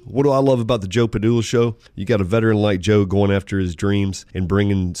Safety. What do I love about the Joe Padula Show? You got a veteran like Joe going after his dreams and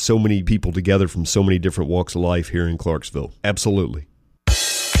bringing so many people together from so many different walks of life here in Clarksville. Absolutely.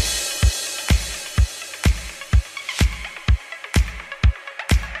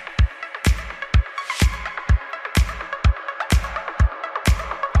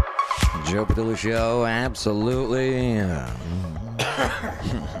 Joe Padula Show, absolutely.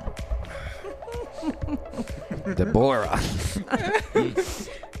 Deborah.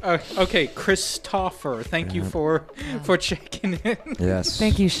 Okay, Christopher, thank you for checking in. Yes.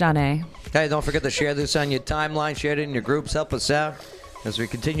 Thank you, Shanae. Hey, don't forget to share this on your timeline. Share it in your groups. Help us out as we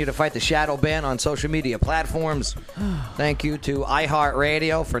continue to fight the shadow ban on social media platforms. Thank you to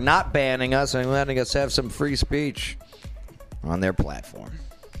iHeartRadio for not banning us and letting us have some free speech on their platform.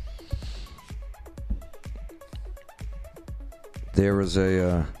 There was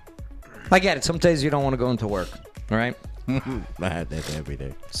a... I get it. Some days you don't want to go into work, all right? I had that every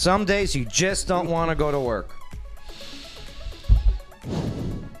day. Some days you just don't want to go to work.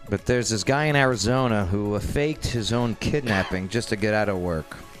 But there's this guy in Arizona who faked his own kidnapping just to get out of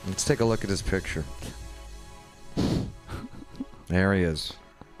work. Let's take a look at his picture. There he is.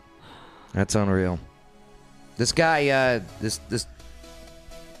 That's unreal. This guy,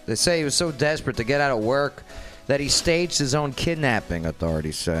 they say he was so desperate to get out of work that he staged his own kidnapping,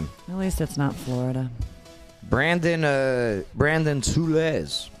 authorities said. At least it's not Florida. Brandon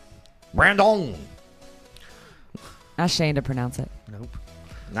Zulez. Brandon. Ask Shane to pronounce it. Nope.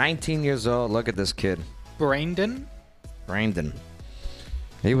 19 years old. Look at this kid. Brandon?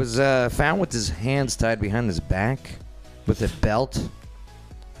 He was found with his hands tied behind his back with a belt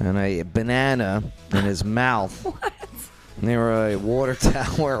and a banana in his mouth. What? Near a water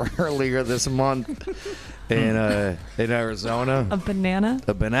tower earlier this month in Arizona. A banana?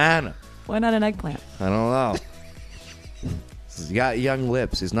 A banana. Why not an eggplant? I don't know. He's got young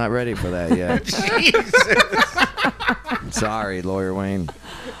lips. He's not ready for that yet. Jesus. Sorry, Lawyer Wayne.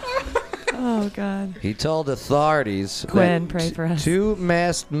 Oh, God. He told authorities Quinn, that pray for us. 2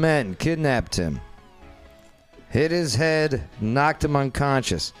 masked men kidnapped him, hit his head, knocked him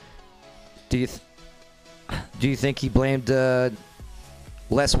unconscious. Do you think he blamed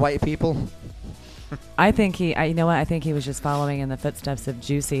less white people? I think you know what? I think he was just following in the footsteps of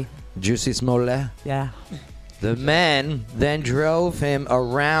Juicy. Juicy Smollett? Yeah. The men then drove him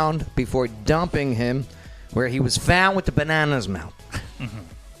around before dumping him where he was found with the banana in his mouth.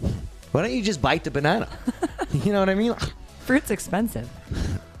 Why don't you just bite the banana? You know what I mean? Fruit's expensive.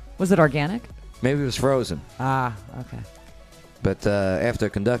 Was it organic? Maybe it was frozen. Ah, okay. But after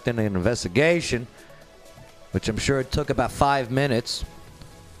conducting an investigation, which I'm sure it took about 5 minutes,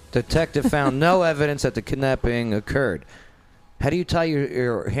 detective found no evidence that the kidnapping occurred. How do you tie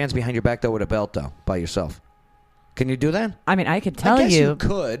your hands behind your back, though, with a belt, though, by yourself? Can you do that? I mean, I could tell I guess you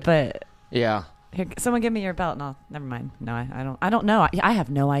could. But yeah. Here, someone give me your belt and I'll... Never mind. No, I don't know. I have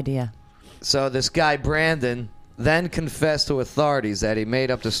no idea. So this guy, Brandon, then confessed to authorities that he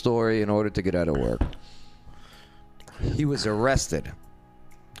made up the story in order to get out of work. He was arrested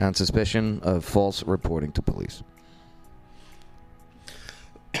on suspicion of false reporting to police.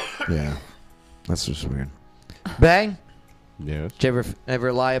 Yeah. That's just weird. Bang? Yeah. Did you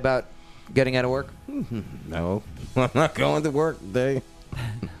ever lie about getting out of work? No. I'm not going to work today.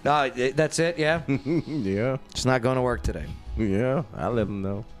 No, that's it, yeah? Yeah. Just not going to work today. Yeah, I'll let them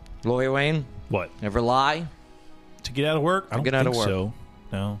know. Lawyer Wayne? What? Ever lie? To get out of work? I don't get out of think work. so.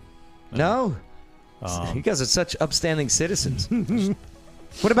 No. No? You guys are such upstanding citizens.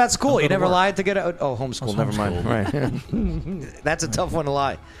 What about school? You never lied to get out? Oh, homeschool. Never mind. Right. That's a tough one to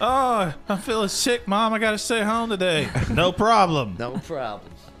lie. Oh, I'm feeling sick, Mom. I got to stay home today. No problem. No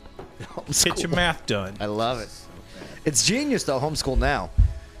problem. Get your math done. I love it. It's genius, though, homeschool now.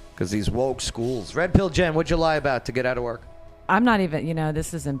 Because these woke schools. Red Pill Jen, what'd you lie about to get out of work? I'm not even,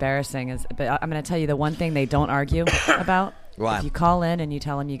 this is embarrassing, but I'm going to tell you the one thing they don't argue about. What? If you call in and you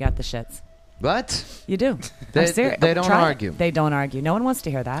tell them you got the shits. What? You do. They I'm serious. don't Try it. argue. They don't argue. No one wants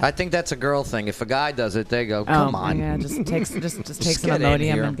to hear that. I think that's a girl thing. If a guy does it, they go, come on. Yeah, just take some get in Imodium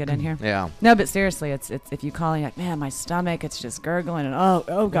here. and get in here. Yeah. No, but seriously, it's if you call in, like, man, my stomach, it's just gurgling, and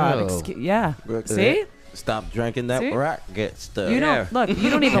oh God, yeah. See? Stop drinking that See? rock. Get stuff. You don't look. You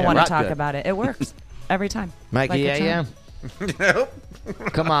don't even want to rock talk good. about it. It works every time. Mikey, Like a yeah. Nope.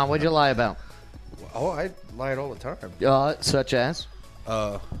 Come on, what'd you lie about? Oh, I lied all the time. Such as?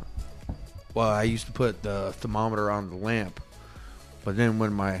 Well, I used to put the thermometer on the lamp, but then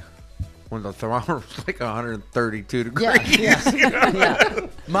when the thermometer was like 132 degrees. Yeah.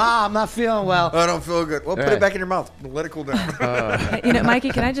 Ma, I'm not feeling well. I don't feel good. Well, put Right. it back in your mouth. Let it cool down.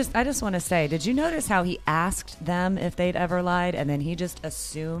 Mikey, I just want to say, did you notice how he asked them if they'd ever lied, and then he just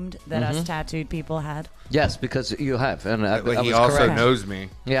assumed that us tattooed people had? Yes, because you have. And I But he was also correct. knows me.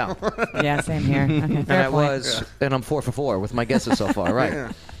 Yeah. Yeah, same here. Okay, And fair I point. and I'm 4 for 4 with my guesses so far, right?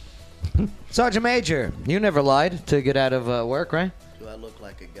 Yeah. Sergeant Major, you never lied to get out of work, right? Do I look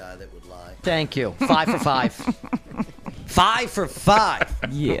like a guy that would lie? Thank you. 5 for 5. 5 for 5.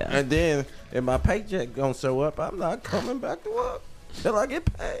 Yeah. And then if my paycheck gonna show up, I'm not coming back to work till I get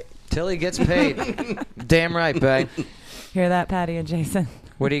paid. Till he gets paid. Damn right, babe. Hear that, Patty and Jason?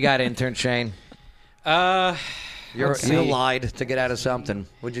 What do you got, intern Shane? You lied to get out of something.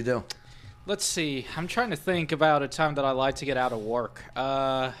 What'd you do? Let's see. I'm trying to think about a time that I lied to get out of work.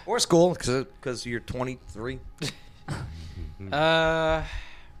 Or school, because you're 23.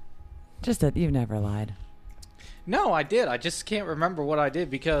 Just that you've never lied. No, I did. I just can't remember what I did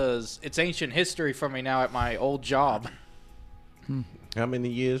because it's ancient history for me now at my old job. How many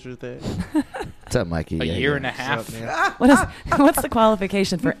years was that? What's up, Mikey? A year and a half. What's the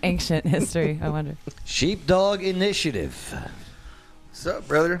qualification for ancient history, I wonder? Sheepdog Initiative. What's up,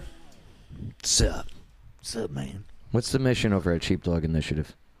 brother? What's up? What's up, man? What's the mission over at Sheepdog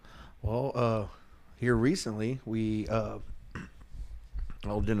Initiative? Well, here recently, we,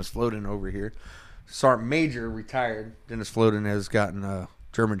 old Dennis Floden over here, Sergeant Major retired. Dennis Floden has gotten a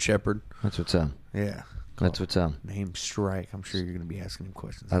German Shepherd. That's what's up. Yeah. That's what's up. Name Strike. I'm sure you're going to be asking him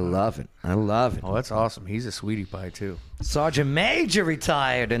questions. I love it. I love it. Oh, that's awesome. He's a sweetie pie, too. Sergeant Major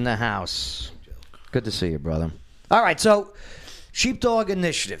retired in the house. Good to see you, brother. All right, so Sheepdog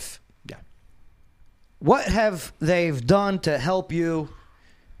Initiative. Yeah. What have they done to help you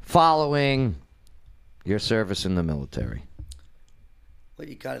following your service in the military? Well,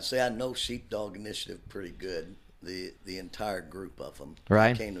 you kind of say I know Sheepdog Initiative pretty good. The entire group of them.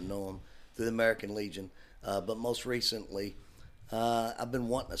 Right. I came to know them through the American Legion. But most recently, I've been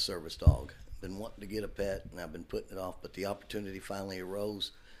wanting a service dog. Been wanting to get a pet, and I've been putting it off. But the opportunity finally arose,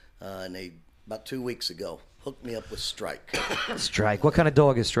 and they, about 2 weeks ago, hooked me up with Strike. Strike. What kind of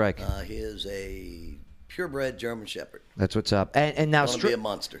dog is Strike? He is a purebred German Shepherd. That's what's up. And now Gonna be a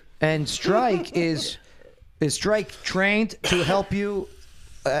monster. And Strike is Strike trained to help you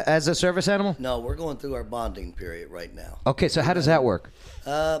as a service animal? No, we're going through our bonding period right now. Okay, so how does that work?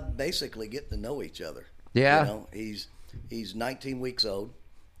 Basically getting to know each other. Yeah. You know, he's 19 weeks old.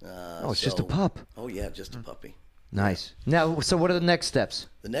 It's just a pup. Oh yeah, just a puppy. Nice. Now, so what are the next steps?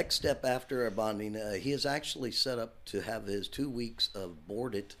 The next step after our bonding, he is actually set up to have his 2 weeks of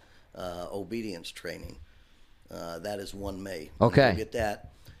boarded obedience training. That is 1 May. Okay. We'll get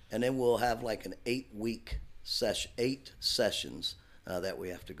that, and then we'll have like an 8-week session, 8 sessions that we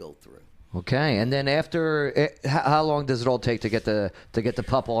have to go through. Okay, and then after, how long does it all take to get the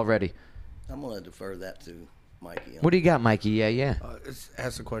pup all ready? I'm going to defer that to Mikey. What do you got, Mikey? Yeah.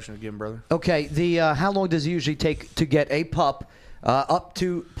 Ask the question again, brother. Okay, how long does it usually take to get a pup up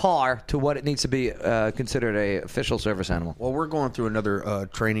to par to what it needs to be considered a official service animal? Well, we're going through another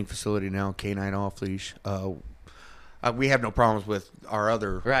training facility now, Canine Off Leash. We have no problems with our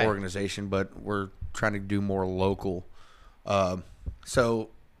other organization, but we're trying to do more local.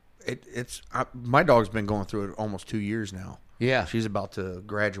 So my dog's been going through it almost 2 years now. Yeah. She's about to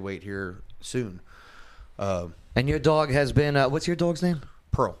graduate here soon. And your dog has been, what's your dog's name?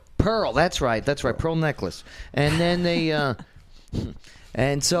 Pearl. Pearl, that's right. Pearl Necklace. And then they,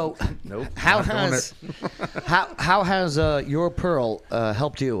 and so, nope, how has your Pearl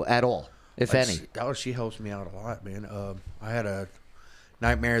helped you at all, if any? She helps me out a lot, man. I had a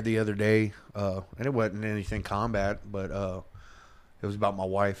nightmare the other day, and it wasn't anything combat, but it was about my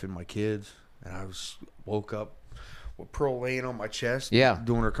wife and my kids, and I woke up with Pearl laying on my chest,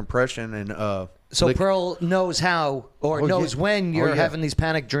 doing her compression, and so Pearl knows how or knows when you're having these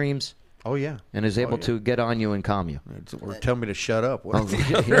panic dreams. Oh yeah, and is able to get on you and calm you, or tell me to shut up.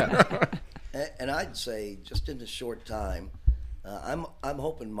 And I'd say, just in a short time, I'm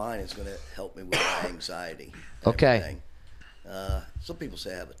hoping mine is going to help me with my anxiety. Okay. Some people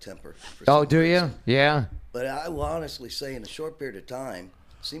say I have a temper. Oh, do you? Yeah. But I will honestly say, in a short period of time,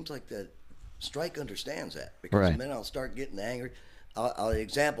 it seems like that Strike understands that, because then I'll start getting angry. I'll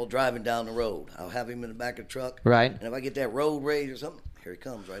example, driving down the road. I'll have him in the back of the truck. Right. And if I get that road rage or something, here he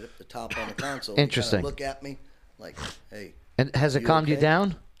comes right up the top on the console. Interesting. He kind of look at me like, hey. And has it calmed you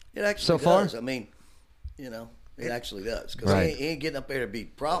down? It actually so far? does. I mean, it actually does. Because he ain't getting up there to be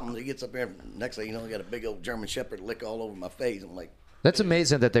problems. He gets up there, next thing you know, he got a big old German Shepherd lick all over my face. I'm like, that's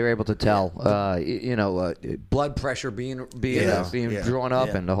amazing that they were able to tell, blood pressure being drawn up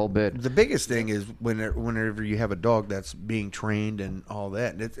and the whole bit. The biggest thing is whenever you have a dog that's being trained and all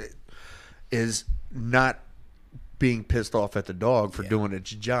that, it is not being pissed off at the dog for doing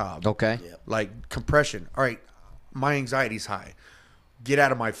its job. Okay. Like compression. All right, my anxiety's high. Get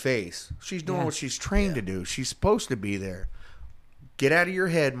out of my face. She's doing what she's trained to do. She's supposed to be there. Get out of your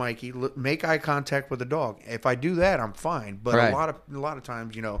head, Mikey. Make eye contact with the dog. If I do that, I'm fine. But a lot of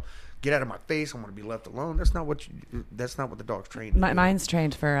times, get out of my face. I want to be left alone. That's not what the dog's trained. Mine's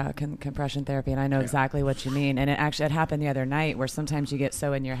trained for compression therapy, and I know exactly what you mean. And it happened the other night where sometimes you get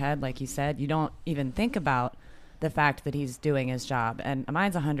so in your head, like you said, you don't even think about the fact that he's doing his job. And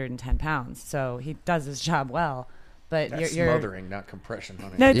mine's 110 pounds, so he does his job well. But that's you're smothering, not compression,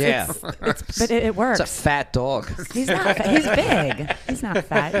 honey. No, but it works. It's a fat dog. He's not. He's big. He's not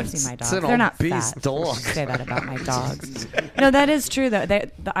fat. You see my dogs. They're not fat. Dog. Say that about my dogs. No, that is true though.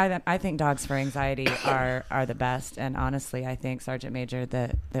 I think dogs for anxiety are the best. And honestly, I think Sergeant Major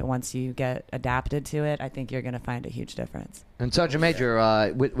that once you get adapted to it, I think you're going to find a huge difference. And Sergeant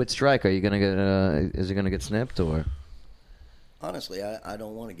Major, with Strike, are you going to get? Is he going to get snipped or? Honestly, I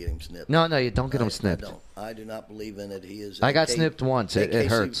don't want to get him snipped. No, you don't get him snipped. I don't. I do not believe in it. He is. I got snipped once. It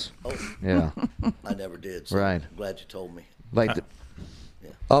hurts. Oh, yeah. I never did. So right. I'm glad you told me. Like.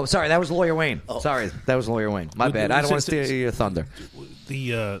 Oh, sorry. That was Lawyer Wayne. Oh. Sorry, that was Lawyer Wayne. My bad. I don't want to steal your thunder.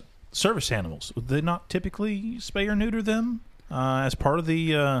 The service animals, would they not typically spay or neuter them as part of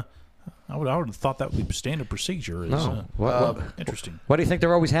the? I would have thought that would be standard procedure. No. Interesting. Why do you think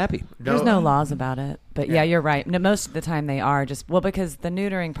they're always happy? There's no laws about it. But yeah, you're right. No, most of the time they are because the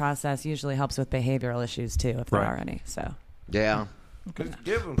neutering process usually helps with behavioral issues too, if there are any. So. Yeah.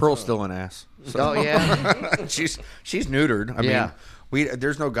 Pearl's still an ass. So. Oh yeah. she's neutered. I mean,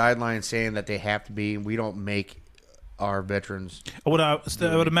 there's no guidelines saying that they have to be. We don't make our veterans. I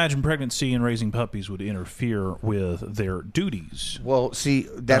would imagine pregnancy and raising puppies would interfere with their duties. Well, see,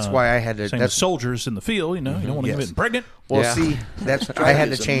 that's why I had to. That's soldiers in the field. You know, you don't want to get pregnant. Well, see, that's I had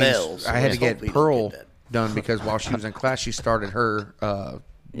to change. I had to get Pearl done because while she was in class, she started her.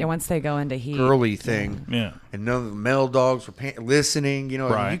 Once they go into heat, girly thing. Yeah, and none of the male dogs were listening. You know,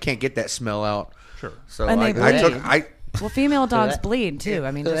 right. You can't get that smell out. Sure. So and I well, female dogs bleed too.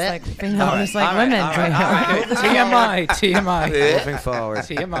 I mean, just like women do. TMI. Moving forward.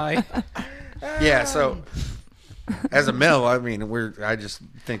 TMI. Yeah. So, as a male, I mean, I just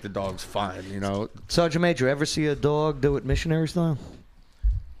think the dog's fine. You know. Sergeant Major, ever see a dog do it missionary style?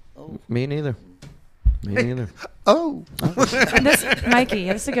 Oh. Me neither. Oh. Mikey,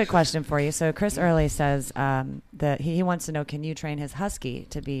 this is a good question for you. So Chris Early says that he wants to know, can you train his husky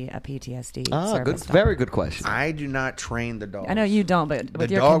to be a PTSD service dog? Very good question. I do not train the dog. I know you don't, but with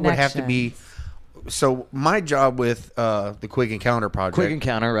the your dog would have to be. So my job with the Quig and Calendar project. Quig and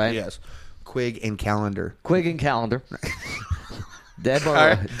Counter, right? Yes. Quig and Calendar. Quig and Calendar.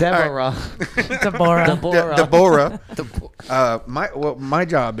 Deborah. My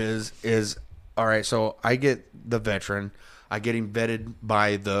job is all right. So I get the veteran. I get him vetted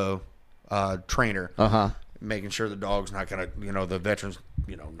by the trainer. Making sure the dog's not gonna, the veteran's,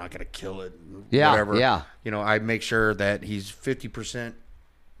 not gonna kill it. Whatever. Yeah. I make sure that he's 50%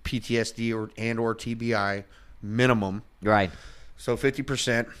 PTSD or TBI minimum. Right. So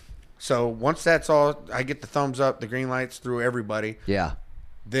 50%. So once that's all, I get the thumbs up, the green lights through everybody. Yeah.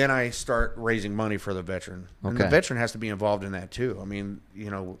 Then I start raising money for the veteran. And the veteran has to be involved in that too. I mean,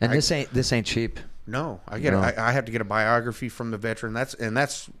 And this ain't cheap. No, I have to get a biography from the veteran.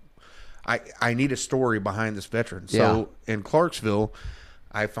 I need a story behind this veteran. So in Clarksville,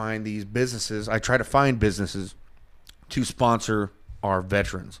 I find these businesses. I try to find businesses to sponsor our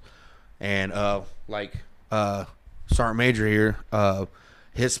veterans, and Sergeant Major here,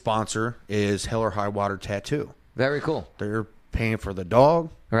 his sponsor is Hell or High Water Tattoo. Very cool. They're paying for the dog.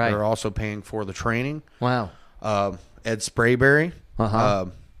 Right. They're also paying for the training. Wow. Ed Sprayberry.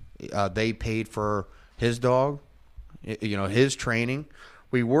 They paid for his dog. His training.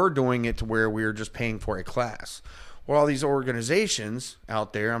 We were doing it to where we were just paying for a class. Well, all these organizations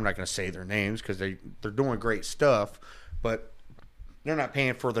out there, I'm not going to say their names because they're doing great stuff, but they're not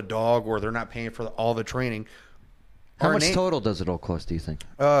paying for the dog or they're not paying for all the training. How much total does it all cost, do you think?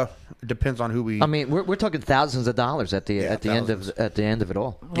 It depends on who we. I mean, we're talking thousands of dollars at the end of it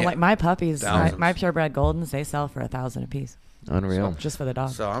all. Well, like my puppies, my purebred Goldens, they sell for $1,000 a piece. Unreal. Just for the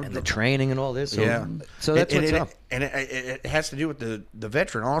dog. And the training and all this. So, yeah. So that's what's up. And it has to do with the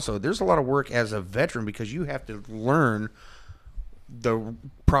veteran also. There's a lot of work as a veteran because you have to learn the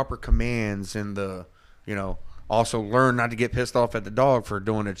proper commands and also learn not to get pissed off at the dog for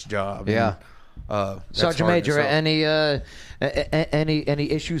doing its job. Yeah. Sergeant Major, any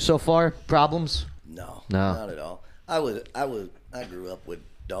issues so far? Problems? No, not at all. I grew up with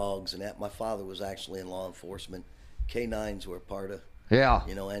dogs, and my father was actually in law enforcement. Canines were a part of,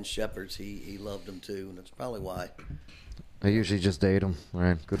 and shepherds. He loved them too, and that's probably why I usually just date them. All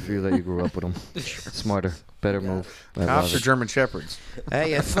right, good for you that you grew up with them. Smarter, better move. I Cops love or it. German Shepherds?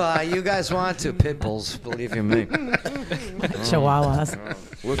 Hey, if you guys want to, pit bulls, believe you me. Chihuahuas.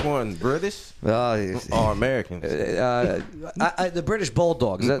 Which one, British Uh, or Americans? The British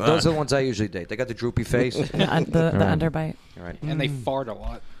Bulldogs. Those are the ones I usually date. They got the droopy face. The underbite. All right. And they fart a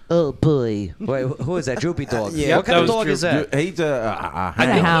lot. Oh boy! Wait, who is that? Droopy dog. Yeah, What kind of dog is that? He's a He's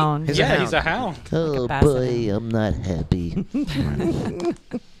a hound. He's He's a hound. Oh Basset. I'm not happy.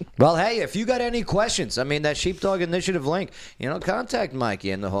 Well, hey, if you got any questions, I mean that Sheepdog Initiative link, contact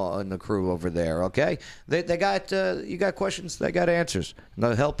Mikey and the crew over there. Okay, they got you got questions, they got answers. And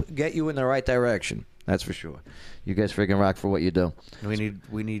they'll help get you in the right direction. That's for sure. You guys freaking rock for what you do.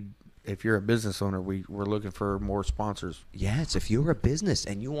 We need. If you're a business owner, we're looking for more sponsors. Yes, if you're a business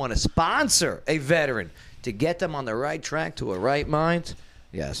and you want to sponsor a veteran to get them on the right track to a right mind,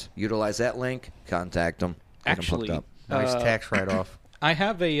 yes, utilize that link. Contact them. Get them hooked Actually, up. Nice tax write-off. I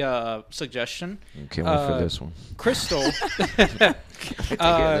have a suggestion. Can't wait for this one. Crystal. Hear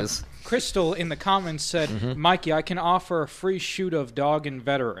this. Crystal in the comments said, Mikey, I can offer a free shoot of dog and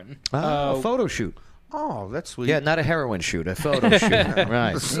veteran. A photo shoot. Oh, that's sweet. Yeah, not a heroin shoot, a photo shoot.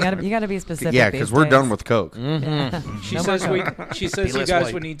 Right. You gotta be specific. Yeah, because we're done with Coke. She No says more she says you less guys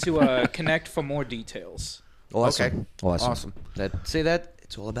white. would need to connect for more details. Awesome. Okay. Awesome.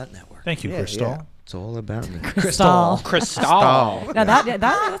 It's all about network. Thank you, Crystal. It's all about me. Crystal. Crystal. Now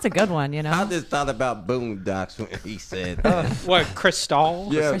that's a good one. I just thought about Boondocks when he said, What, Crystal?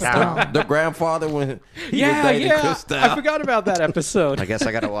 "Yeah, Crystal. the grandfather when he was Yeah, dating yeah. Crystal." I forgot about that episode. I guess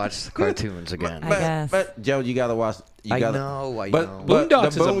I got to watch the cartoons again. I guess. But Joe, you gotta watch. I But know. Boondocks the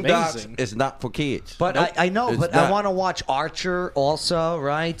is Boondocks amazing. is not for kids. But Nope. I know, It's but not. I want to watch Archer also,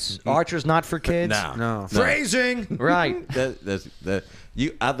 right? Archer's not for kids. No. Phrasing. Right.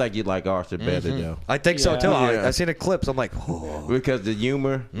 I think you like Arthur better, Joe. I think so too. Yeah. I've seen the clips. I'm like, oh. Because the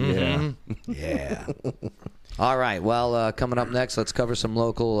humor. Yeah. All right. Well, coming up next, let's cover some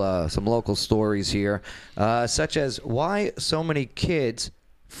local stories here, such as why so many kids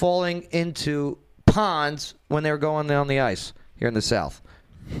falling into ponds when they're going down the ice here in the South,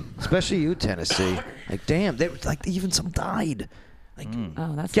 especially you, Tennessee. Like, damn, even some died. Like,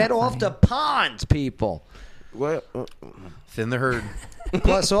 Oh, that's get not off funny. the ponds, people. Well, Thin the herd.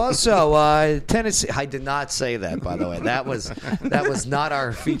 Plus, also Tennessee. I did not say that, by the way. That was not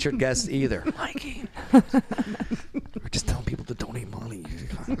our featured guest either. Mikey, we're just telling people to donate money.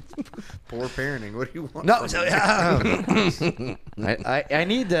 Poor parenting. What do you want? No, from me? I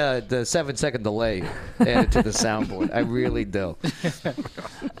need the 7-second delay added to the soundboard. I really do.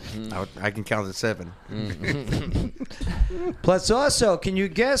 I can count to 7. Plus, also, can you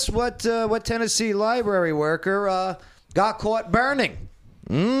guess what Tennessee library worker got caught burning?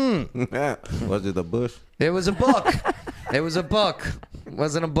 was it a bush? It was a book. It was a book. It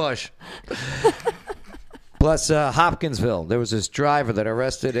wasn't a bush. Plus, Hopkinsville, there was this driver that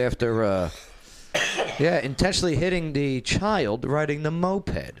arrested after, intentionally hitting the child riding the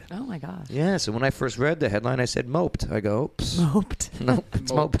moped. Oh my gosh. Yes, and when I first read the headline, I said moped. I go, oops. Moped. Nope,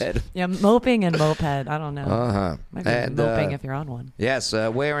 it's moped. Yeah, moping and moped. I don't know. Uh-huh. Might be And, moping if you're on one. Yes,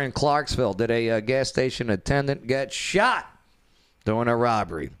 where in Clarksville did a gas station attendant get shot during a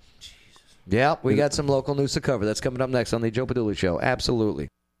robbery? Yeah, we got some local news to cover. That's coming up next on the Joe Padula Show. Absolutely.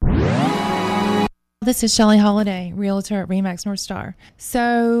 This is Shelley Holiday, realtor at Remax North Star.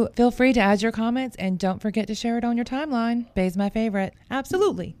 So feel free to add your comments and don't forget to share it on your timeline. Bay's my favorite.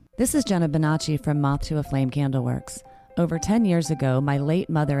 Absolutely. This is Jenna Bonacci from Moth to a Flame Candleworks. Over 10 years ago, my late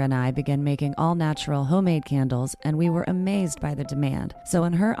mother and I began making all-natural homemade candles, and we were amazed by the demand. So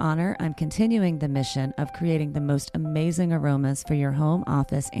in her honor, I'm continuing the mission of creating the most amazing aromas for your home,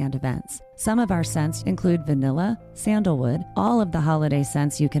 office, and events. Some of our scents include vanilla, sandalwood, all of the holiday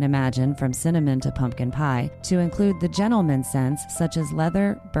scents you can imagine from cinnamon to pumpkin pie, to include the gentleman scents such as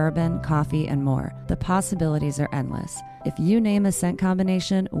leather, bourbon, coffee, and more. The possibilities are endless. If you name a scent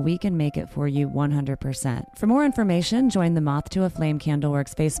combination, we can make it for you 100%. For more information, join the Moth to a Flame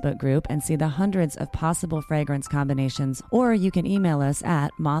Candleworks Facebook group and see the hundreds of possible fragrance combinations, or you can email us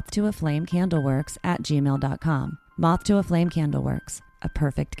at mothtoaflamecandleworks@gmail.com. Moth to a Flame Candleworks, a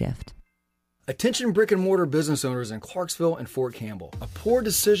perfect gift. Attention brick and mortar business owners in Clarksville and Fort Campbell. A poor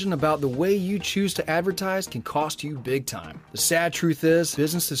decision about the way you choose to advertise can cost you big time. The sad truth is,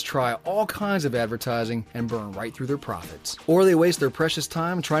 businesses try all kinds of advertising and burn right through their profits. Or they waste their precious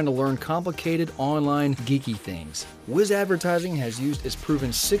time trying to learn complicated online geeky things. Wiz Advertising has used its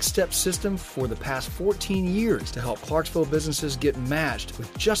proven 6-step system for the past 14 years to help Clarksville businesses get matched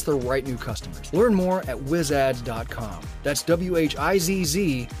with just the right new customers. Learn more at wizads.com. That's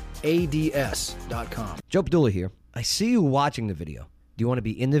WHIZZ. ads.com. Joe Padula here. I see you watching the video. Do you want to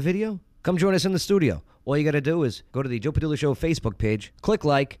be in the video? Come join us in the studio. All you got to do is go to the Joe Padula Show Facebook page, click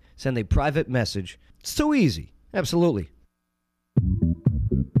like, send a private message. It's too easy. Absolutely.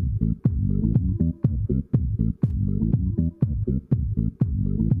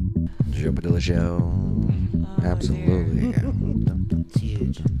 Joe Padula Show. Absolutely. It's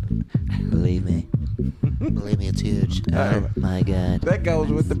huge. Believe me. Believe me, it's huge. Oh my God. That goes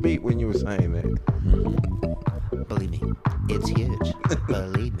with the beat when you were saying that. Believe me, it's huge.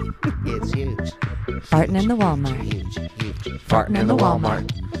 Believe me, it's huge. Farting in the Walmart. Huge. Farting in the Walmart.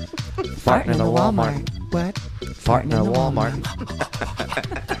 Farting in the Walmart. What? Farting in the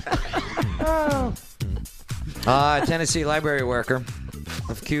Walmart. Tennessee library worker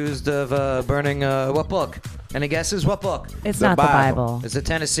accused of burning what book? Any guesses? What book? It's not the Bible. It's a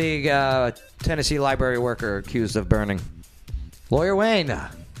Tennessee library worker accused of burning. Lawyer Wayne,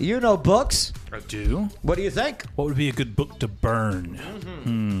 you know books. I do. What do you think? What would be a good book to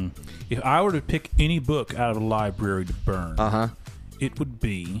burn? If I were to pick any book out of a library to burn, it would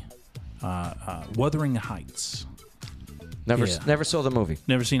be Wuthering Heights. Never saw the movie.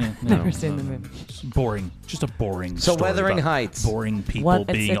 Never seen it. No. Never seen the movie. It's boring. Just a boring. So story Wuthering about Heights. Boring people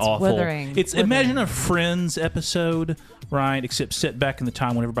being it's awful. withering. Imagine a Friends episode, right? Except set back in the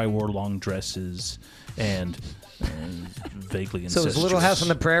time when everybody wore long dresses and vaguely incestuous. So it's Little House on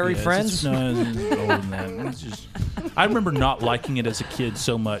the Prairie, Friends? No, it's older than that. It's just, I remember not liking it as a kid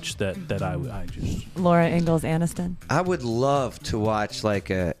so much that I just. Laura Ingalls Aniston. I would love to watch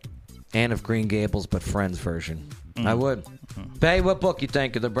like a Anne of Green Gables but Friends version. I would. Bay, what book you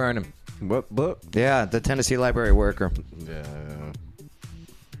think of the burning? What book? Yeah, the Tennessee library worker. Yeah.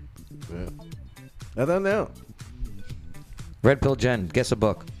 I don't know. Red Pill Jen, guess a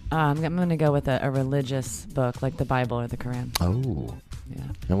book. I'm going to go with a religious book like the Bible or the Quran. Oh. Yeah.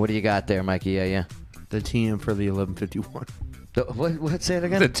 And what do you got there, Mikey? Yeah. The TM for the 1151. What? Say it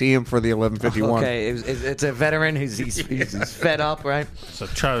again. The TM for the 1151. Okay, it's a veteran he's fed up, right? So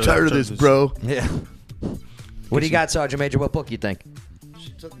tired of this, bro. Yeah. What do you got, Sergeant Major? What book you think?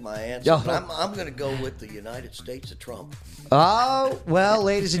 She took my answer. But I'm going to go with the United States of Trump. Oh, well,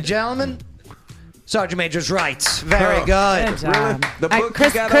 ladies and gentlemen, Sergeant Major's right. Very good. Good job. The book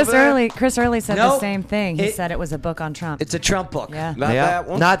Chris Early said the same thing. He said it was a book on Trump. It's a Trump book. Yeah. Not that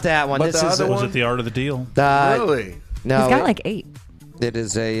one? Not that one. But This the is other Was one? it The Art of the Deal? Really? No. He's got like 8. It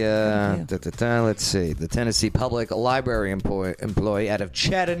is a, let's see, the Tennessee Public Library employee out of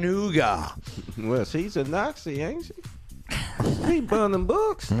Chattanooga. Well, she's a Nazi, ain't she? He burn them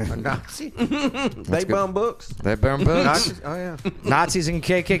books. A Nazi? They burn books. They burn books. Nazis? Oh, yeah. Nazis and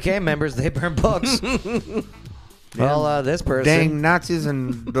KKK members, they burn books. Well, this person. Dang Nazis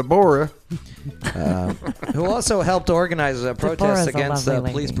and Deborah. Who also helped organize a protest against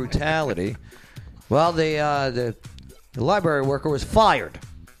police brutality. Well, the library worker was fired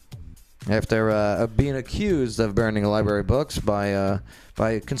after being accused of burning library books by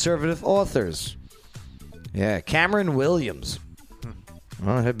conservative authors. Yeah, Cameron Williams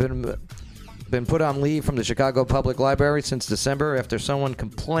had been put on leave from the Chicago Public Library since December after someone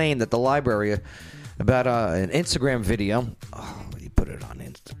complained that the library about an Instagram video. Oh, he put it on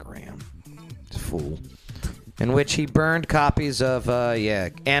Instagram. Fool. In which he burned copies of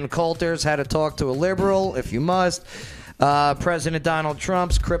Ann Coulter's How to Talk to a Liberal, If You Must. President Donald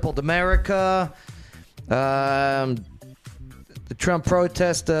Trump's Crippled America. The Trump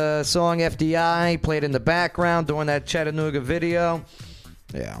protest song FDI played in the background during that Chattanooga video.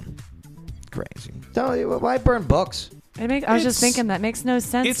 Yeah. Crazy. Why burn books? I was just thinking that makes no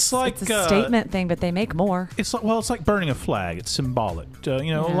sense. It's like a statement thing, but they make more. It's like burning a flag. It's symbolic. A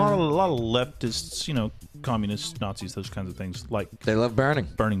lot of leftists, communists, Nazis, those kinds of things, like they love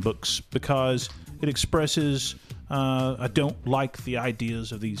burning books because it expresses. I don't like the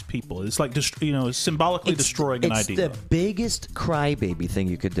ideas of these people. It's like symbolically destroying an idea. It's the biggest crybaby thing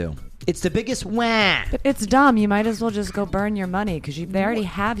you could do. It's the biggest wah. But it's dumb. You might as well just go burn your money because they already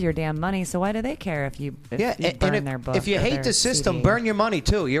have your damn money. So why do they care if you burn their book? If you hate the system, CD? Burn your money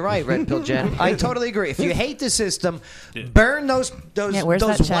too. You're right, Red Pill Jen. I totally agree. If you hate the system, burn those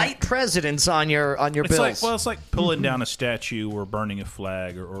white presidents on your bills. It's like pulling down a statue or burning a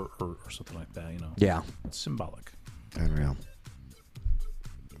flag or something like that. Yeah, it's symbolic. Unreal.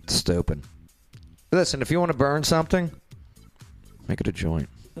 Stupid. Listen, if you want to burn something, make it a joint.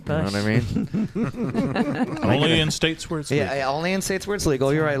 You know what I mean? Only in states where it's legal. Yeah, only in states where it's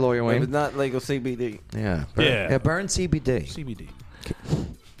legal. You're right, Lawyer Wayne. If it's not legal, CBD. Yeah. Burn CBD. CBD.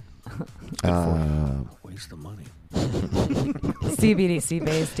 Waste of money. CBD,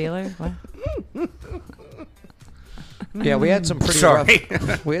 C-based dealer? What? Yeah, we had some pretty Sorry.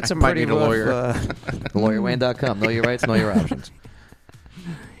 rough. We had some Might pretty need a rough. lawyer. LawyerWayne.com. Know your rights, know your options.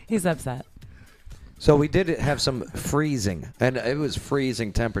 He's upset. So we did have some freezing, and it was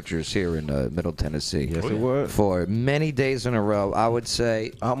freezing temperatures here in Middle Tennessee. Yes, it was. For many days in a row. I would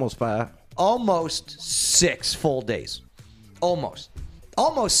say Almost 5. almost 6 full days. Almost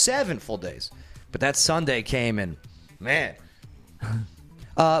 7 full days. But that Sunday came and, man.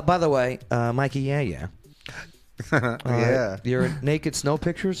 By the way, Mikey, yeah. Yeah. Your naked snow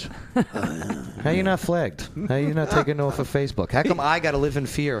pictures? How you not flagged? How you not taken off of Facebook? How come I got to live in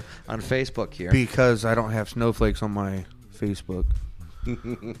fear on Facebook here? Because I don't have snowflakes on my Facebook.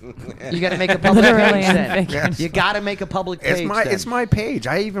 You got to make a public Literally page and then. figuratively. You got to make a public page. It's my page.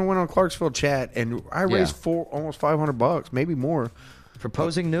 I even went on Clarksville chat and I raised almost $500, maybe more. For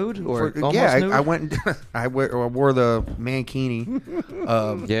posing nude or almost yeah, nude? I went. I wore the mankini.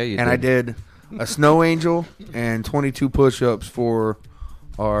 Yeah, you and did. I did a snow angel and 22 push-ups for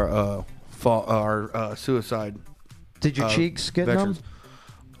our suicide. Did your cheeks get veterans. numb?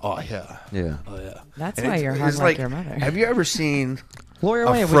 Oh yeah, Yeah. oh yeah. That's And why it's- you're it's hung like your mother. Have you ever seen Lawyer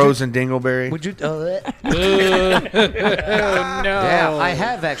a Wayne, frozen dingleberry? Would you? no. Yeah, I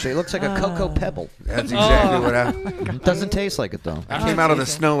have actually. It looks like a cocoa pebble. That's exactly what happened. It doesn't taste like it though. I came out of the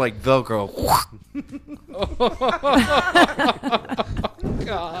snow like Velcro.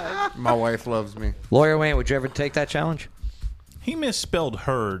 God. My wife loves me. Lawyer Wayne, would you ever take that challenge? He misspelled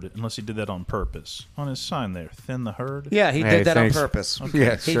herd unless he did that on purpose. On his sign there, thin the herd. Yeah, he Hey, did that thanks. on purpose.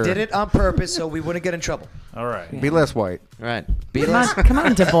 Yeah, He sure. did it on purpose so we wouldn't get in trouble. All right. Be less white. Right. Be Come on, less. come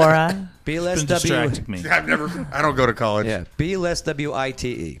on, Deborah. Be less Been distracting me. I don't go to college. Yeah. Be less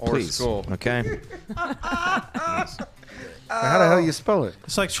WITE. Or Please. school. Okay. How the hell you spell it?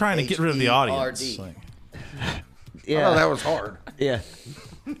 It's like trying to get rid of the audience. HERD. Like, Oh, that was hard. Yeah.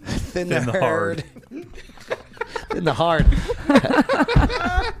 Thin Thin the hard. In the hard.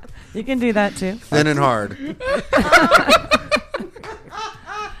 You can do that too. Thin and hard.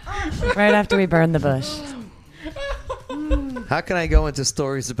 Right after we burn the bush. How can I go into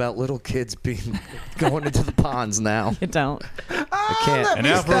stories about little kids going into the ponds now? You don't. I can't. and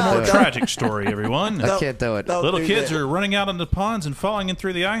now for a more tragic story, everyone. I can't do it. Little kids are running out into ponds and falling in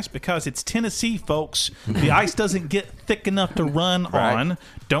through the ice because it's Tennessee, folks. The ice doesn't get thick enough to run on.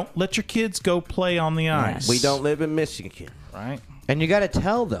 Don't let your kids go play on the ice. We don't live in Michigan. Right? And you got to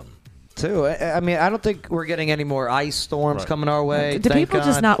tell them, too. I mean, I don't think we're getting any more ice storms coming our way. Do thank people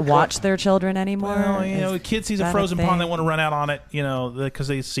just God. not watch their children anymore? Well, you know, a kid sees a that a frozen pond, they thing? want to run out on it, you know, because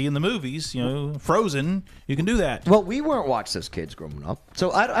they see in the movies, you know, Frozen, you can do that. Well, we weren't watched as kids growing up,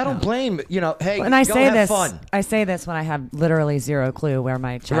 so I don't blame, you know, hey, And I go say have this. fun. I say this when I have literally zero clue where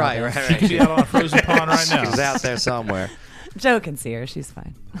my child is. She could be out on a frozen pond right now. She's out there somewhere. Joe can see her. She's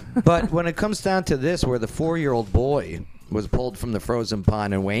fine. But when it comes down to this, where the 4-year-old boy was pulled from the frozen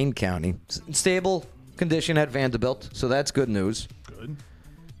pond in Wayne County, stable condition at Vanderbilt, so that's good news. Good.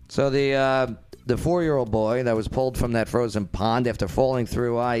 So the 4-year-old boy that was pulled from that frozen pond after falling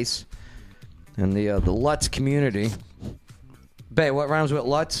through ice in the Lutz community. Bae, what rhymes with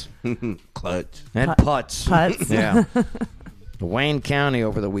Lutz? Clutch. And putts. Putts. Yeah. Wayne County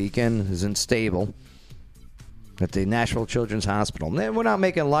over the weekend is unstable at the Nashville Children's Hospital. And we're not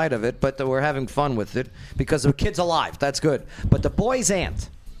making light of it, but we're having fun with it because the kid's alive. That's good. But the boy's aunt,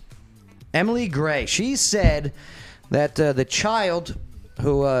 Emily Gray, she said that the child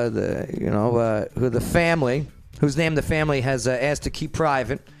who the family, whose name the family has asked to keep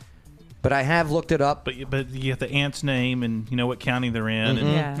private, but I have looked it up. But you get the aunt's name and you know what county they're in and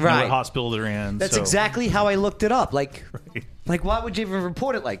Yeah. you know Right. what hospital they're in. That's so. exactly how I looked it up. Like why would you even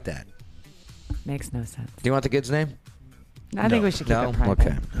report it like that? Makes no sense. Do you want the kid's name? I think we should keep No? it private.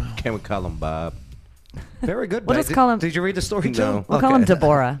 Okay. Can we call him Bob? Very good. We'll Babe. just call him- Did you read the story, No. Joe? We'll call him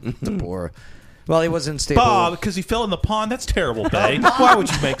Deborah. Deborah. Well, he wasn't stable. Bob, because he fell in the pond. That's terrible, babe. Why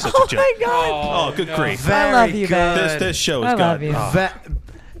would you make such a joke? Oh my God. Oh, good grief. Very I love you, good. babe. This show I has love got. you.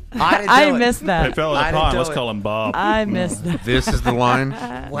 I didn't do I it. missed He that. fell in I the didn't pond. do Let's it. call him Bob. I missed that. This is the line.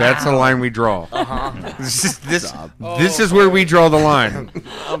 That's the line we draw. Uh-huh. This is where we draw the line.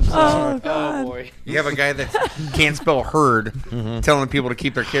 Oh God. boy. You have a guy that can't spell herd telling people to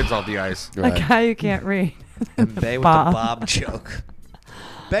keep their kids off the ice. A guy who can't read. And Bae with Bob. the Bob joke.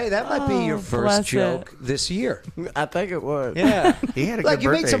 Bae, that might be your first bless joke this year. I think it was. Yeah. He had a Like, good you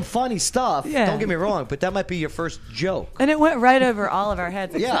made birthday. some funny stuff. Yeah. Don't get me wrong, but that might be your first joke. And it went right over all of our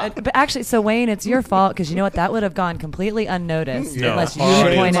heads. Yeah. But actually, so Wayne, it's your fault because you know what? That would have gone completely unnoticed No. unless you Our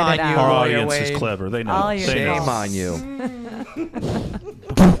pointed audience- it Our out. Our Lawyer audience is Wayne. clever. They know. All your They know. Shame fault. on you.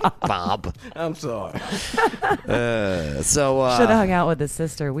 Bob. I'm sorry. So, Should have hung out with his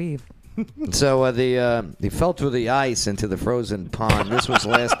sister Weave. So they fell through the ice into the frozen pond. This was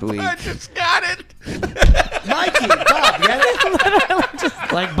last week. I just got it. Mikey, Bob, get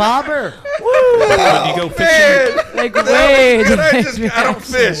it? Like Bobber. When you go fishing, Like Wade. I don't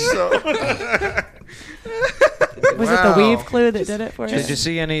fish, so. Was it the weave clue that did it for you? Did you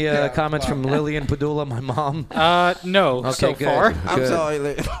see any comments from Lillian Padula, my mom? No, Okay, so good. far. I'm sorry.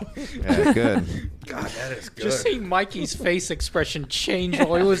 Yeah, good. God, that is good. Just seeing Mikey's face expression change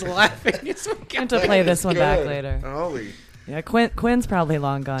while he was laughing. It's I'm going to play this one back later. Holy. Yeah, Quinn's probably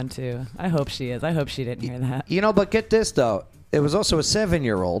long gone too. I hope she is. I hope she didn't hear that. You know, but get this though. It was also a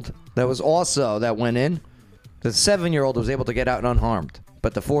 7-year-old that went in. The 7-year-old was able to get out unharmed,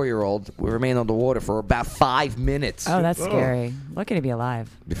 but the 4-year-old remained underwater for about 5 minutes. Oh, that's scary. Lucky to be alive.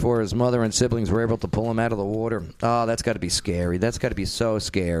 Before his mother and siblings were able to pull him out of the water. Oh, that's got to be scary. That's got to be so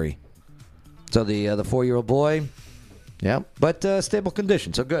scary. So the 4-year-old boy, yeah, but stable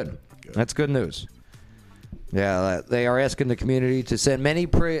condition. So good. That's good news. Yeah, they are asking the community to send many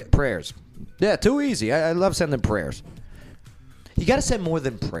prayers. Yeah, too easy. I love sending prayers. You got to send more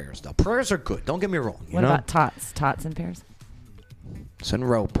than prayers, though. Prayers are good. Don't get me wrong. What about tots? Tots and pairs? Send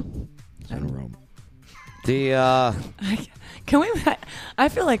rope. Send rope. The Can we? I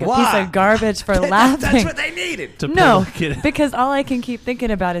feel like a piece of garbage for laughing. That's what they needed. No, because all I can keep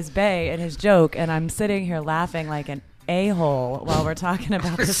thinking about is Bay and his joke, and I'm sitting here laughing like an a-hole while we're talking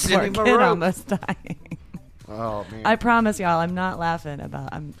about this poor kid almost dying. Oh man! I promise y'all, I'm not laughing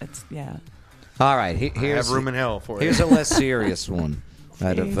about. All right, here's I have room in hell for you. Here's a less serious one.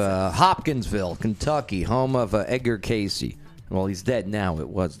 Out of Hopkinsville, Kentucky, home of Edgar Casey. Well, he's dead now. It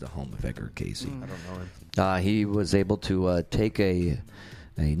was the home of Edgar Casey. I don't know him. He was able to take a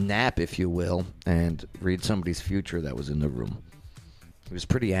nap, if you will, and read somebody's future that was in the room. He was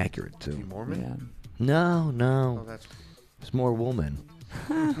pretty accurate, too. Is he Mormon? Yeah. No. Oh, It's more woman.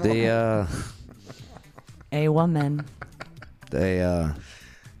 A woman.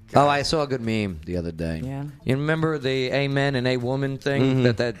 I saw a good meme the other day. Yeah. You remember the amen and a woman thing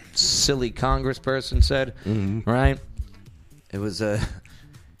that silly congressperson said? Mm-hmm. Right? It was a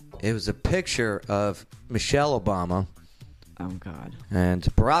picture of Michelle Obama. Oh God. And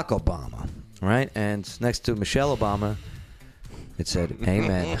Barack Obama, right? And next to Michelle Obama, it said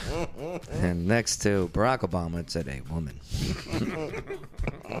amen. And next to Barack Obama, it said a woman.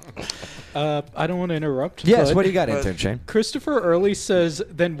 I don't want to interrupt. Yes, what do you got, intern Shane? Christopher Early says,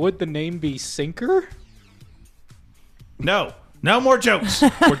 then would the name be Sinker? No more jokes.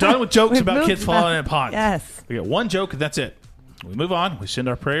 We're done with jokes about kids falling in ponds. Yes. We got one joke, and that's it. We move on. We send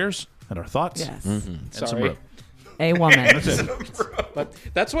our prayers and our thoughts. Yes. And some Sorry. rope. A woman. That's it. But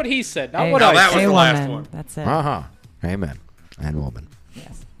that's what he said, not A, what I that said. was a the woman. last one. That's it. Amen. And woman.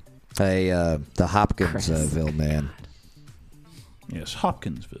 Yes. The Hopkinsville man. Yes,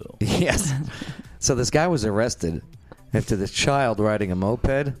 Hopkinsville. Yes. So this guy was arrested after this child riding a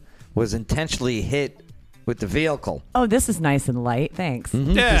moped was intentionally hit with the vehicle. Oh, this is nice and light. Thanks.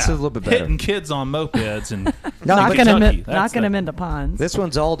 Yeah, This is a little bit better. Hitting kids on mopeds and Knocking Kentucky. them into ponds. This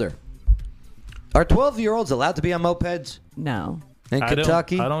one's older. Are 12-year-olds allowed to be on mopeds No. in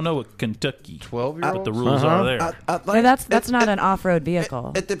Kentucky? I don't know what Kentucky. 12-year-olds? What the rules are there. I think Well, that's not an off-road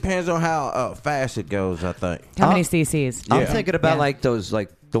vehicle. It depends on how fast it goes, I think. How many cc's? I'm thinking about Yeah. like those,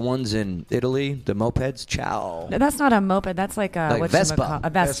 like the ones in Italy, the mopeds. Ciao. No, that's not a moped. That's like a Like whatchamacall- Vespa. a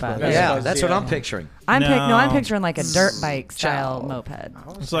Vespa. Yeah, that's what I'm picturing. I'm No. picturing like a dirt bike style moped.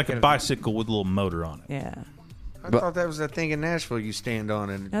 It's like a bicycle with a little motor on it. Yeah. I thought that was that thing in Nashville you stand on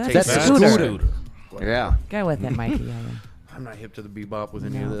and No, take that's That's a a scooter. scooter. Yeah. Go with it, Mikey. Yeah. I'm not hip to the bebop with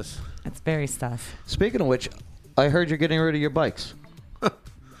any of No. this. It's very stuff. Speaking of which, I heard you're getting rid of your bikes.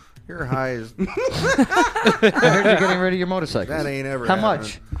 You're high as... I heard you're getting rid of your motorcycles. That ain't ever How happening.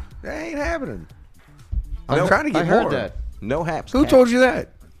 much? That ain't happening. I'm trying to get I heard more. that. No haps. Who told you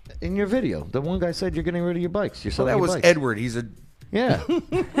that? In your video. The one guy said you're getting rid of your bikes. You're Well, selling that your was bikes. Edward. He's a... Yeah.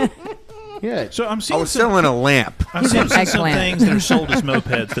 Yeah. So I'm I seeing was selling a lamp. I'm seeing some eggplant. things that are sold as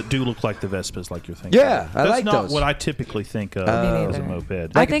mopeds that do look like the Vespas, like you're thinking. Yeah, I That's like not those. what I typically think of Me as a neither.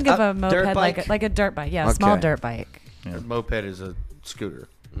 moped. I Like think a- of a dirt moped bike? like a dirt bike. Yeah, a small Okay. dirt bike. A moped is a scooter.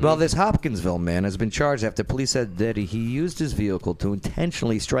 Well, this Hopkinsville man has been charged after police said that he used his vehicle to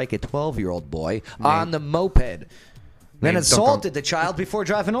intentionally strike a 12-year-old boy on the moped, then Named assaulted the child before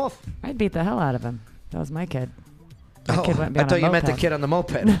driving off. I'd beat the hell out of him. That was my kid. Oh, kid wouldn't be I on thought a you meant the moped. kid on the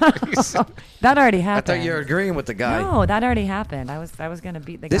moped. That already I happened. thought you were agreeing with the guy. No, that already happened. I was going to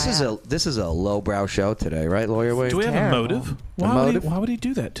beat the This guy. is a lowbrow show today, right, Lawyer Wade? Do we have terrible. a motive? A motive? Why would he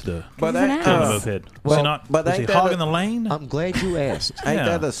do that to the But He's an that, to the ass. moped? Well, Was he not? but Was he ain't that hogging a- the lane? I'm glad you asked. ain't Yeah.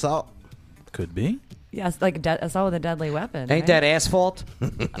 that assault? Could be. Yes, like assault with a deadly weapon. Ain't right? that asphalt?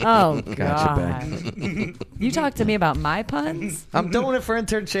 Oh, Gotcha, God. You talk to me about my puns? I'm doing it for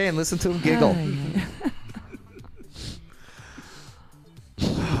intern Shane. Listen to him giggle.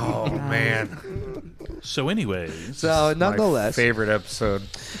 Oh, man. So anyways. So nonetheless. My favorite episode.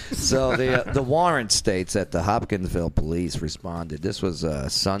 So the warrant states that the Hopkinsville police responded. This was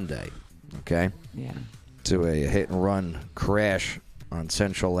Sunday, okay? Yeah. To a hit-and-run crash on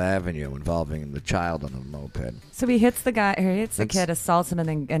Central Avenue involving the child on a moped. So he hits the guy, or he hits the kid, assaults him,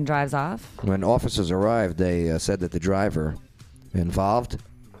 and drives off? When officers arrived, they said that the driver involved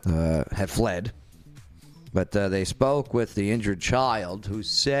had fled. But they spoke with the injured child, who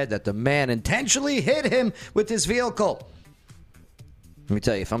said that the man intentionally hit him with his vehicle. Let me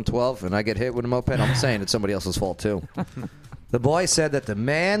tell you, if I'm 12 and I get hit with a moped, I'm saying it's somebody else's fault, too. The boy said that the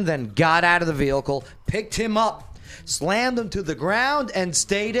man then got out of the vehicle, picked him up, slammed him to the ground, and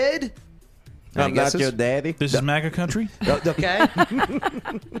stated... I'm not your daddy. This is MAGA country? Okay.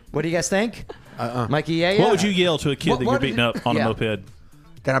 What do you guys think? Mikey, yeah? What would you yell to a kid that you're beating up on a moped?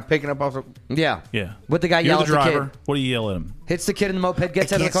 That I'm picking up off the... Yeah. Yeah. What the guy You're yell the at the driver. kid? What do you yell at him? Hits the kid in the moped,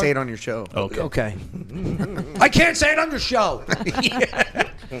 gets I out of the can't car? say it on your show. Okay. I can't say it on your show.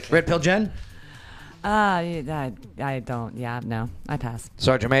 Red Pill Jen? I don't. Yeah, no. I pass.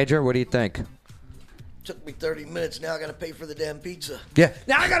 Sergeant Major, what do you think? Took me 30 minutes. Now I got to pay for the damn pizza. Yeah.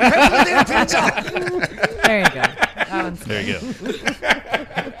 Now I got to pay for the damn pizza. There you go. That one's There you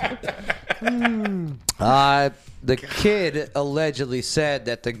go. The kid allegedly said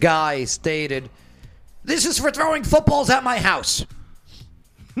that the guy stated, "This is for throwing footballs at my house."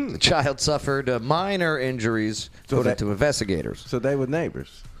 The child suffered minor injuries, according to investigators. So they were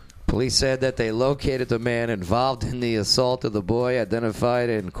neighbors. Police said that they located the man involved in the assault of the boy, identified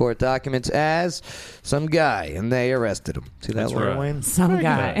in court documents as some guy, and they arrested him. See that, That's Lawyer right. Wayne? Some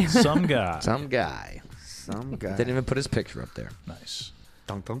guy. Some guy. Some guy. Some guy. Didn't even put his picture up there. Nice.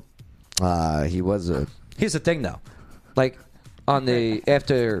 Dunk, dunk. He was a... Here's the thing, though. Like, on the...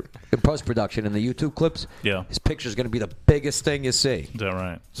 After... In post-production, in the YouTube clips, Yeah. his picture's going to be the biggest thing you see. Is that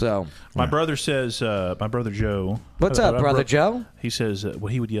right? So... My brother says, my brother Joe. What's up, brother Joe? He says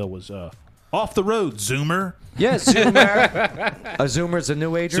what he would yell was, off the road, Zoomer. Yes, Zoomer. A Zoomer's a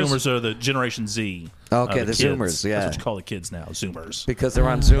new agers? Zoomers are the Generation Z. Okay, the kids. Zoomers, yeah. That's what you call the kids now, Zoomers. Because they're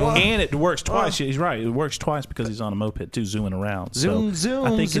on Zoom? And it works twice. He's right. It works twice because he's on a moped, too, zooming around. Zoom, so zoom, I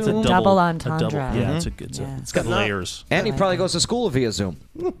think it's a zoom. Double double entendre. Yeah, it's got Yeah. layers. And he probably goes to school via Zoom.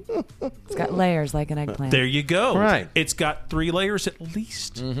 It's got layers like an eggplant. There you go. Right. It's got 3 layers at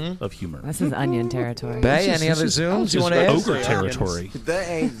least of humor. This is onion territory. Bay, any other Zooms you want to ask? Ogre territory. They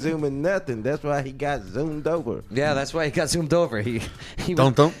ain't zooming nothing. That's why he got zoomed over. Yeah, that's why he got zoomed over. He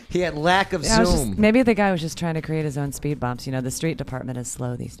Don't. He had lack of Yeah, I was Zoom. just, maybe the guy was just trying to create his own speed bumps. You know, the street department is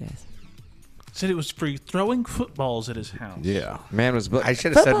slow these days. Said it was for throwing footballs at his house. Yeah. Man was... I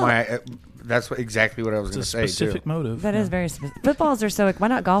should have said my... that's exactly what I was It's going a to say, specific too. motive. That is very specific. Footballs are so... Why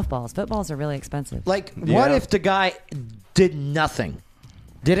not golf balls? Footballs are really expensive. Like, what if the guy did nothing?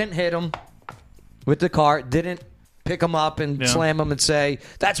 Didn't hit him with the car, didn't pick him up and slam him and say,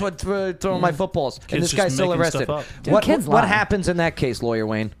 that's what throwing my footballs. Kids And this just guy's still making arrested. stuff up. Dude, What kids lie. happens in that case, Lawyer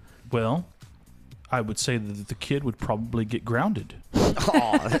Wayne? Well, I would say that the kid would probably get grounded.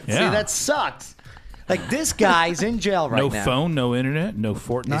 Oh, see, that sucks. Like, this guy's in jail right No now. phone, no internet, no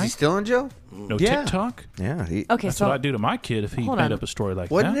Fortnite. Is he still in jail? No Yeah. TikTok. Yeah. Okay, That's so... what I'd do to my kid if he Hold made on. up a story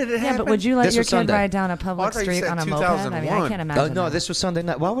like When that. did it happen? Yeah, but would you let This your was kid Sunday. ride down a Oh, I public thought you street said on a moped? I mean, I 2001. can't imagine No, that. this was Sunday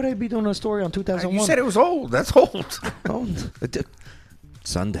night. Why would I be doing a story on 2001? You said it was old. That's old. Oh,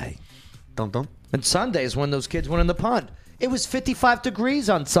 Sunday. Don't. And Sunday is when those kids went in the pond. It was 55 degrees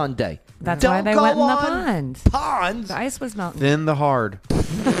on Sunday. That's Don't why they go went in the on pond. Ponds. The ice was melting. Thin the hard.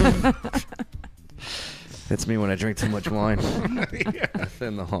 That's me when I drink too much wine.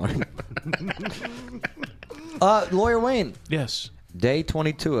 Thin the heart. Lawyer Wayne. Yes. Day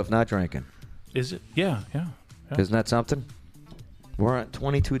 22 of not drinking. Is it? Yeah. Isn't that something? We're at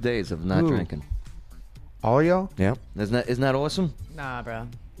 22 days of not drinking. All y'all? Yeah. Isn't that awesome? Nah, bro.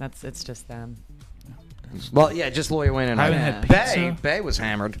 It's just them. Well, yeah, just Lawyer Wayne and I I. haven't had pizza. Bay was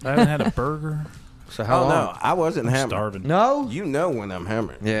hammered. I haven't had a burger. So how long? No, I wasn't I'm hammered. starving. No? You know when I'm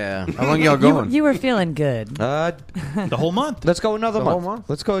hammered. Yeah. How long y'all going? You were feeling good. The whole month. Let's go another The month. whole month?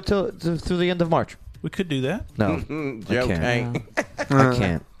 Let's go through the end of March. We could do that. No. Joe can't. can't. I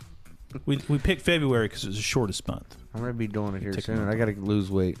can't. We picked February because it was the shortest month. I'm going to be doing it here Take a soon. moment. I got to lose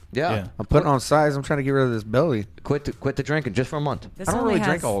weight. Yeah. I'm putting on size. I'm trying to get rid of this belly. Quit the drinking just for a month. This I don't only really has,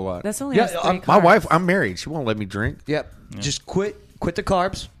 drink a whole lot. This only Yeah, has 3 My carbs. wife, I'm married. She won't let me drink. Yep. Just quit the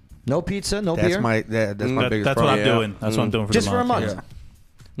carbs. No pizza, no That's beer. that's my biggest That's problem. what I'm doing. That's what I'm doing for just the for a month. month. Yeah.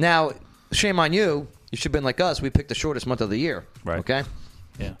 Now, shame on you. You should have been like us. We picked the shortest month of the year. Right. Okay?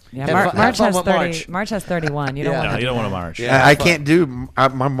 Yeah. March has 30. March has 31. You don't want to. You don't want to March. Yeah, I can't do.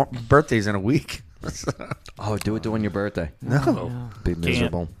 My birthday's in a week. Oh, do it during your birthday. No. Be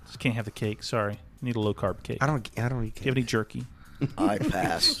miserable. Just can't have the cake. Sorry. You need a low carb cake. I don't eat cake. Do you have any jerky? I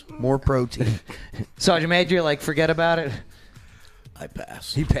pass. More protein. Sergeant Major, forget about it. I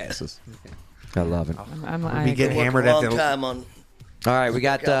pass. He passes. I love it. I be getting agree. hammered Long at the. time on. All right, we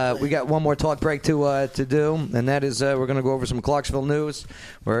got one more talk break to do, and that is we're going to go over some Clarksville news.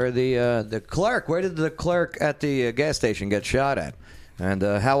 Where the clerk? Where did the clerk at the gas station get shot at? And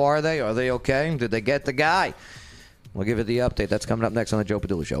how are they? Are they okay? Did they get the guy? We'll give you the update. That's coming up next on the Joe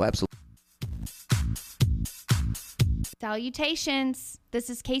Padula Show. Absolutely. Salutations. This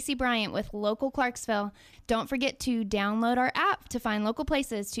is Casey Bryant with Local Clarksville. Don't forget to download our app to find local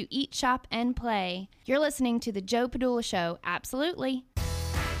places to eat, shop, and play. You're listening to the Joe Padula Show. Absolutely.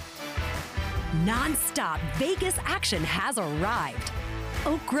 Non-stop Vegas action has arrived.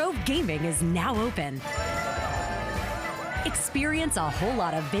 Oak Grove Gaming is now open. Experience a whole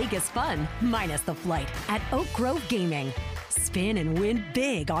lot of Vegas fun, minus the flight, at Oak Grove Gaming. Spin and win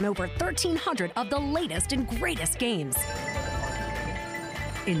big on over 1,300 of the latest and greatest games.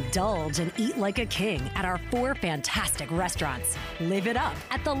 Indulge and eat like a king at our 4 fantastic restaurants. Live it up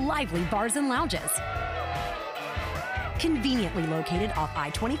at the lively bars and lounges. Conveniently located off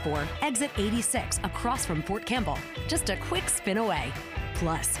I-24, exit 86, across from Fort Campbell. Just a quick spin away.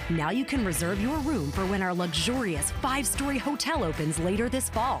 Plus, now you can reserve your room for when our luxurious 5-story hotel opens later this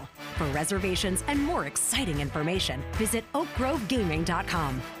fall. For reservations and more exciting information, visit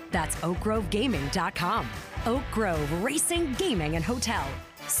oakgrovegaming.com. That's oakgrovegaming.com. Oak Grove Racing, Gaming, and Hotel.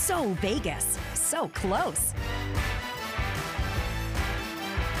 So Vegas, so close.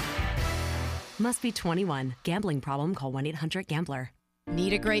 Must be 21. Gambling problem? Call 1-800-GAMBLER.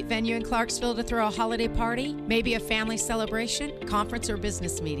 Need a great venue in Clarksville to throw a holiday party? Maybe a family celebration, conference, or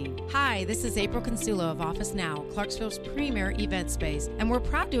business meeting? Hi, this is April Consulo of Office Now, Clarksville's premier event space, and we're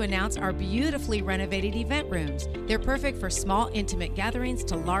proud to announce our beautifully renovated event rooms. They're perfect for small, intimate gatherings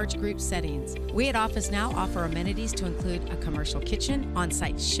to large group settings. We at Office Now offer amenities to include a commercial kitchen,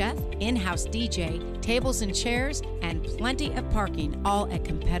 on-site chef, in-house DJ, tables and chairs, and plenty of parking, all at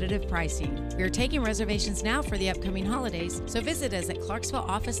competitive pricing. We are taking reservations now for the upcoming holidays, so visit us at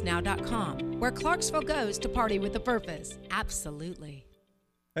ClarksvilleOfficeNow.com, where Clarksville goes to party with a purpose. Absolutely.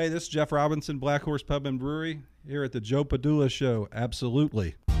 Hey, this is Jeff Robinson, Black Horse Pub and Brewery, here at the Joe Padula Show.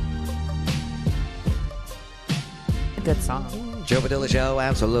 Absolutely. Good song. Joe Padula Show.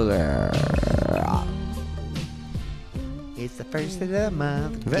 Absolutely. It's the first of the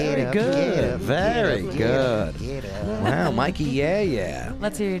month. Very good. Very good. Wow, Mikey, yeah.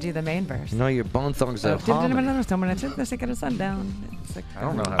 Let's hear you do the main verse. No, your bone thongs are sundown. I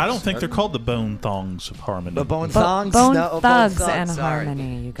don't know. I don't think they're called the Bone Thongs of Harmony. The Bone Thongs? Bone No, Thugs Bone and Thugs, sorry.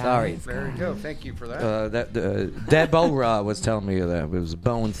 Harmony, you guys. Sorry. There you go. Thank you for that. Deborah was telling me that it was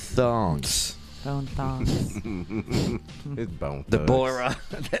Bone Thongs. Bone Thongs. It's Bone Thugs. Deborah.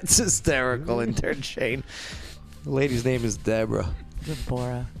 That's hysterical, intern Shane. The lady's name is Deborah.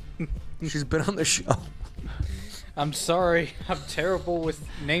 Deborah. She's been on the show. I'm sorry. I'm terrible with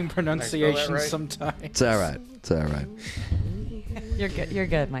name pronunciation right? sometimes. It's all right. It's all right. You're good. You're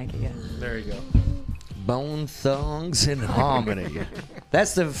good, Mikey. Yeah. There you go. Bone Thongs in Harmony.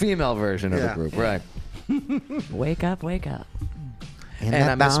 That's the female version of the group, right? Wake up, wake up. And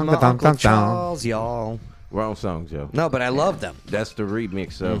I miss my Uncle Charles, y'all. Wrong song, Joe. No, but I love them. That's the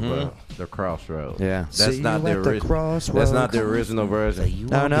remix of the Crossroads. Yeah. That's not the original. That's not the original version.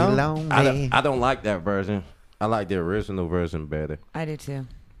 No. I don't like that version. I like the original version better. I do too.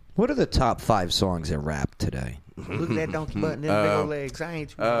 What are the top 5 songs in rap today? Look at that donkey butt and them big old legs. I ain't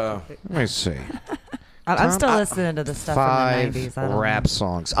too Let me see. I'm still listening to the stuff 5 from the 90s. I don't rap know.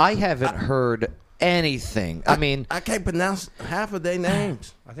 songs. I haven't heard anything. I mean, I can't pronounce half of their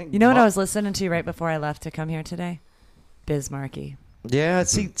names. I think You know what I was listening to right before I left to come here today? Bismarcky. yeah.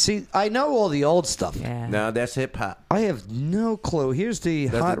 See, I know all the old stuff. Yeah. No, that's hip hop. I have no clue. Here's the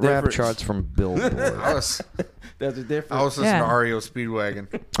That's hot the rap difference. charts from Billboard. That's a difference. I was listening to REO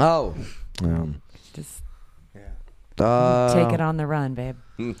Speedwagon. Oh. Just Uh, take it on the run, babe.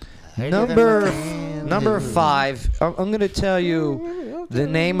 Number 5. I'm going to tell you the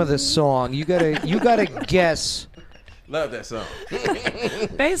name of the song. You gotta guess. Love that song.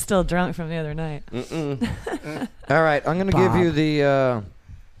 Faye's still drunk from the other night. All right, I'm going to give you the.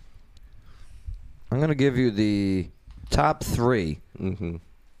 I'm going to give you the top 3. Mm-hmm.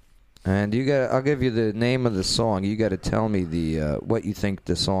 And I'll give you the name of the song. You got to tell me the what you think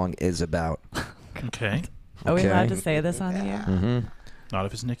the song is about. Okay. Are we allowed to say this on here? Mm-hmm. Not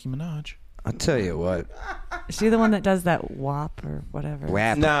if it's Nicki Minaj. I'll tell you what. Is she the one that does that WAP or whatever?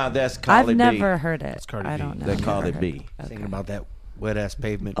 WAP. Nah, that's Cardi B. I've never heard it. That's Cardi I B. don't know. That's I've Cardi never B. heard it. Thinking about that wet ass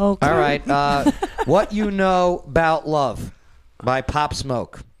pavement. Okay. All right. What You Know About Love by Pop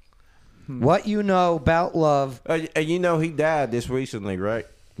Smoke. What You Know About Love. You know he died this recently, right?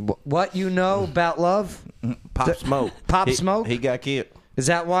 What You Know About Love? Pop Smoke. Pop Smoke? He got killed. Is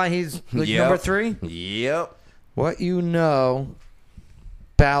that why he's like Yep. number 3? Yep. What You Know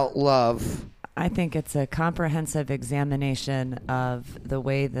About Love. I think it's a comprehensive examination of the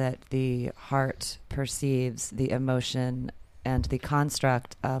way that the heart perceives the emotion and the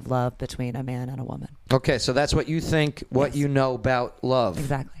construct of love between a man and a woman. Okay, so that's what you think What You Know About Love.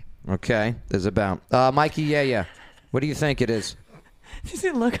 Exactly. Okay, is about. Mikey, yeah. What do you think it is? Did you see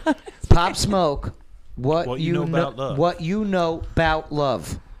the look on his Pop face? Smoke. What you know about love. What You Know About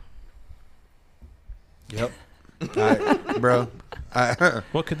Love. Yep. Bro.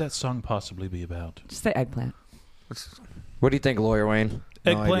 What could that song possibly be about? Just say eggplant. What do you think, Lawyer Wayne?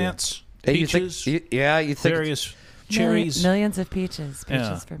 Eggplants, Hey, peaches, you think various cherries. Millions of peaches. Peaches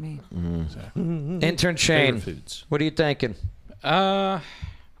Yeah. for me. Intern Shane. Favorite foods. What are you thinking? I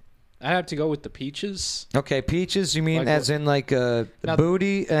have to go with the peaches. Okay, peaches. You mean Like as what? in like Now-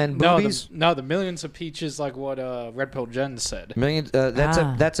 booty and boobies? No, the millions of peaches, like what Red Pill Jen said. Millions.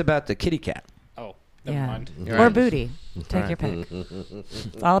 That's about the kitty cat. Oh, never mind. Or Right. booty. Take Right. your pick.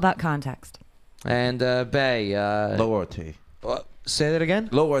 It's all about context. And Bay. Loyalty. Say that again.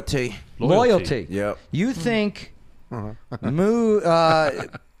 Loyalty. Loyalty. Yep. You think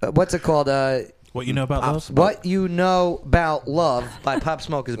what's it called? What You Know About Love? What You Know About Love by Pop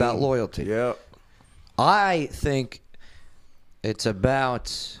Smoke is about loyalty. Yep. I think it's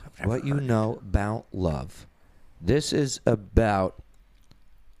about What You Know About Love. This is about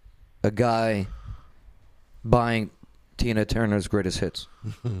a guy buying Tina Turner's greatest hits.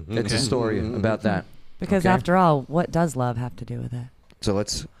 It's a story about that. Because Okay? after all, what does love have to do with it? So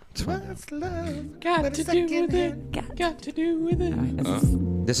let's find out. Got to do with it. Got to do with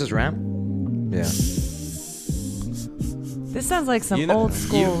it. This is Ram? Yeah. This sounds like some You know- old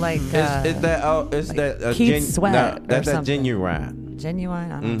school, you- like It's that Keith Sweat No, or that's that something. genuine.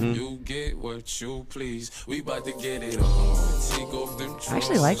 Genuine. I don't know. You get what you please. We about to get it on. Take off them I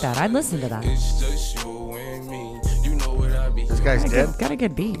actually like that. I'd listen to that. It's just you and me. You know what I be. This guy's dead. Got a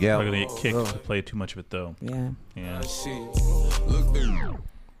good beat. Yeah. I'm gonna get kicked to play too much of it though. Yeah. Yeah. Look there.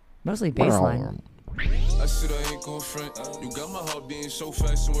 Mostly baseline. I said I ain't gon' front. You got my heart beating so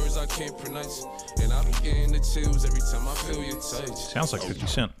fast, some words I can't pronounce. And I be getting the chills every time I feel your touch. Sounds like 50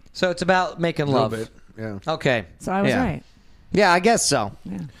 Cent. So it's about making Little love. bit, yeah. Okay. So I was Yeah. right. Yeah, I guess so.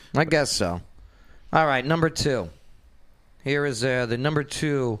 Yeah. I guess so. All right, number 2. Here is the number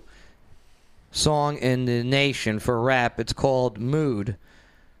 2 song in the nation for rap. It's called "Mood"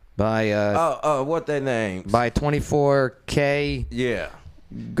 by what their name? by 24K Yeah.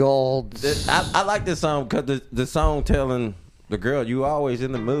 Gold. I like this song because the song telling the girl you always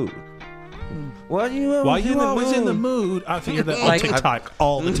in the mood. Well, you always While you in the always mood. in the mood, I figure that on Like- TikTok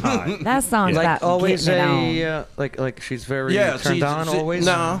all the time. That song's Like about always getting it on. like she's very Yeah, turned on always.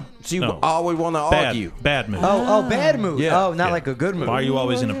 No, she No. always want to Bad, argue. bad mood. Oh, bad mood. Yeah. Oh, not Yeah. like a good mood. Why are you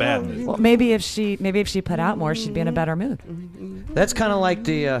always in a bad mood? Well, maybe if she put out more, she'd be in a better mood. That's kind of like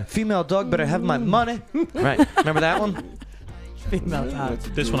the female dog better have my money. Right. Remember that one? Female dog.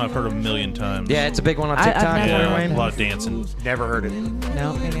 This one I've heard a million times. Yeah, it's a big one on I've TikTok. never Yeah, heard Wayne. a lot of dancing. Never heard it.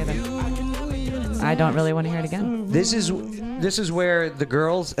 No, me neither. I don't really want to hear it again. This is where the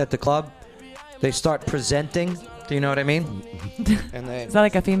girls at the club they start presenting. Do you know what I mean? And they Is that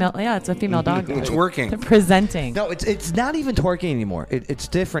like a female? Yeah, it's a female dog. It's working. They're presenting. no, it's not even twerking anymore. It's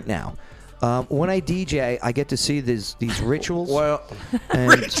different now. When I DJ, I get to see these rituals. Well,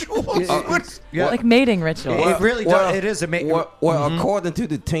 and yeah, Like mating ritual. it really does. It is a according to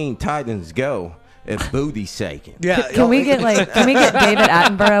the Teen Titans Go, it's booty shaking. yeah. Can we get David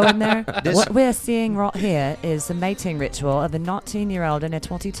Attenborough in there? What we're seeing right here is the mating ritual of a 19-year-old and a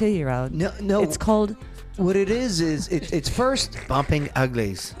 22-year-old. No. It's called. What it is it's first Bumping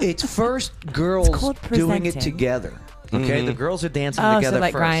uglies. it's first girls called doing it presenting. together. Okay, the girls are dancing Oh, together so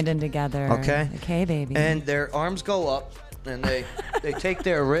like first. grinding together. Okay. Okay, baby. And their arms go up, and they take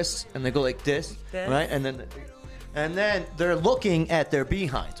their wrists and they go like this, right? And then they're looking at their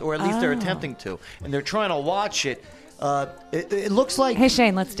behinds, or at least they're attempting to, and they're trying to watch it. It looks like Hey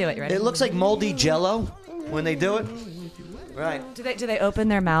Shane, let's do it. You ready? it looks like moldy Jello when they do it. Right. Do they open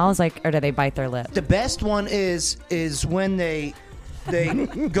their mouths or do they bite their lip? The best one is when they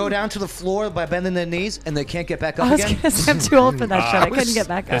go down to the floor by bending their knees and they can't get back up I was again? going to say I'm too old for that shit. I couldn't get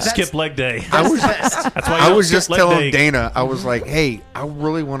back up. Skip leg day. I was just telling Dana, I was like, hey, I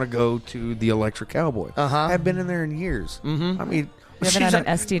really want to go to the Electric Cowboy. I've been in there in years. I mean, You haven't had an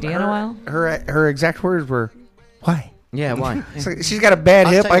STD in a while? Her exact words were, why? Yeah, why? She's got a bad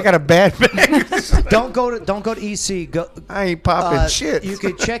hip. I got a bad back. Don't go to EC. Go. I ain't popping shit. You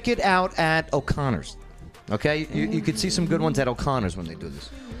could check it out at O'Connor's. Okay, you could see some good ones at O'Connor's when they do this.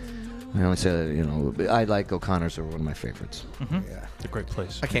 I only say that, I like O'Connor's. Are one of my favorites. Yeah, it's a great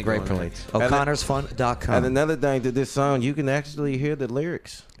place. I can't Great go place. O'ConnorsFun.com. And another thing to this song, you can actually hear the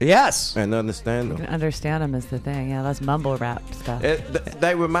lyrics. Yes. And understand You them. can understand them is the thing. Yeah, that's mumble rap stuff.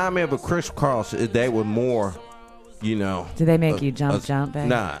 They remind me of a crisscross. They were more, Do they make you jump, babe?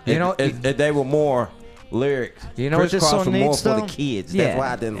 Nah. They were more lyrics. You know what this Crisscross song were more needs, for though? the kids. That's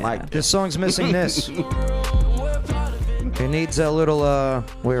why I didn't like This song's missing this. It needs a little,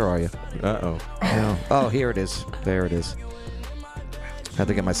 where are you? Uh-oh. No. Oh, here it is. There it is. Had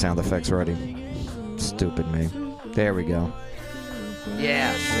to get my sound effects ready. Stupid me. There we go.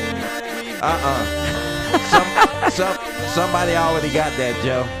 Yes. Somebody already got that,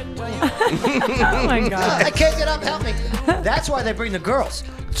 Joe. Oh my God. I can't get up. Help me. That's why they bring the girls.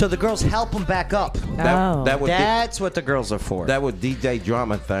 So the girls help them back up. That's what the girls are for. That was DJ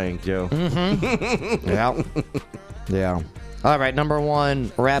Drama thing, Joe. Mm-hmm. Yeah. Yeah. All right, number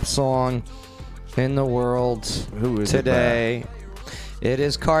one rap song in the world today. It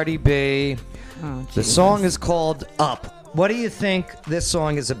is Cardi B. Oh, the song is called Up. What do you think this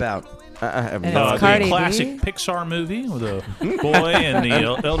song is about? The classic Pixar movie with a boy and the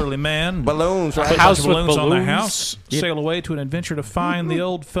elderly man. Balloons, right? Put a bunch of balloons on the balloons. house. Sail away to an adventure to find the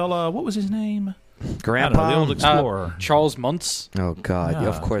old fella. What was his name? Grandpa? The old explorer. Charles Muntz. Oh, God. Yeah.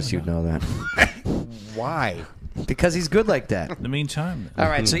 Of course you know that. Why? Because he's good like that. In the meantime. All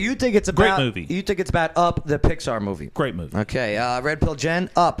right, so you think it's about... Great movie. You think it's about Up, the Pixar movie. Great movie. Okay, Red Pill Jen,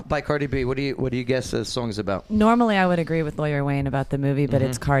 Up by Cardi B. What do you guess the song is about? Normally, I would agree with Lawyer Wayne about the movie, but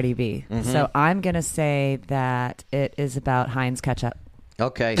it's Cardi B. So I'm going to say that it is about Heinz ketchup.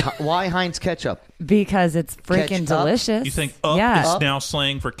 Okay. Why Heinz ketchup? Because it's freaking Ketchup? delicious. You think Up yeah. is now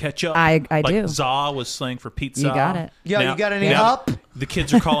slang for ketchup? I like do. Za was slang for pizza. You got it. Yo, Now- you got any now Up? The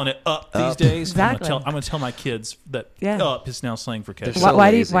kids are calling it Up these days. Exactly. I'm going to tell my kids that Yeah. Up is now slang for ketchup. so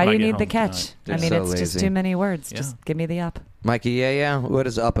Why do you lazy. why do When you I need get the home catch? tonight. I mean, They're it's so just lazy. too many words. Yeah. Just give me the Up. Mikey, yeah. What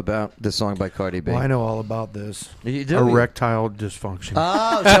is Up about? This song by Cardi B. Well, I know all about this. You do? Erectile dysfunction.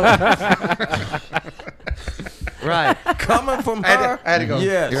 Oh, so... right. Coming from her? I had to go.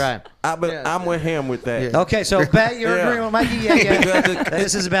 Yes. You're right. I'm with him with that. Okay, so Bet, you're Yeah. agreeing with Mikey? Yeah. Because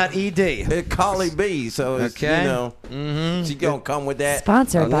This is about ED. it's Carly B, so it's, Okay. she going to come with that.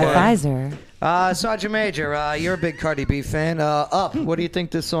 Sponsored by Okay. Pfizer. Sergeant Major, you're a big Cardi B fan. Up, what do you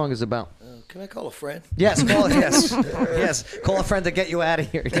think this song is about? Can I call a friend? Yes, yes. Call a friend to get you out of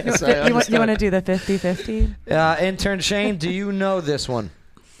here. Yes, I You want understand. to do the 50-50? Intern Shane, do you know this one?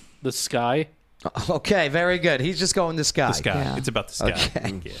 The Sky. Okay, very good. He's just going the sky. The sky. Yeah. It's about the sky.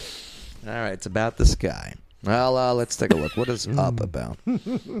 Okay. Yeah. All right, it's about the sky. Well, let's take a look. What is Up about?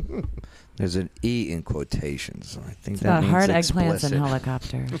 There's an E in quotations. I think It's that about means hard explicit. eggplants and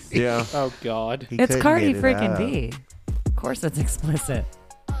helicopters. Yeah. Oh, God. It's Cardi get it freaking out. B. Of course it's explicit.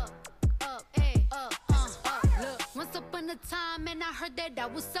 Once upon a time, and I heard that I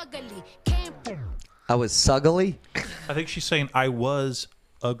was ugly. I was suggly? I think she's saying I was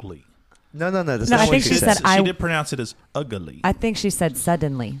ugly. No. That's No, not I what think she she said. said I. She did pronounce it as ugly. I think she said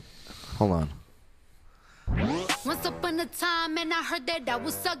suddenly. Hold on. Once upon a time, and I heard that I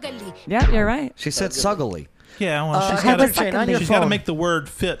was ugly. Yeah, you're right. She said suggly. Yeah, well, she's have got a second on your she's got to phone. make the word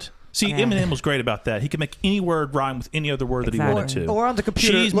fit. See, Yeah. Eminem was great about that. He could make any word rhyme with any other word that he wanted to. Or on the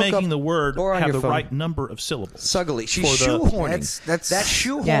computer, She's look making up- the word or on have your the phone. right number of syllables. Suggly. She's For the- shoehorning. That's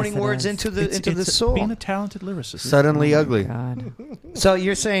shoehorning Yes, it words is. into the It's song. being a talented lyricist. Suddenly ugly. God. So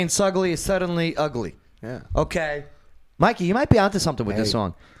you're saying suggly is suddenly ugly. Yeah. Okay. Mikey, you might be onto something with this Hey.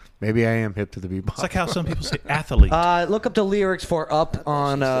 song. Maybe I am hip to the beatbox. It's like how some people say athlete. Look up the lyrics for Up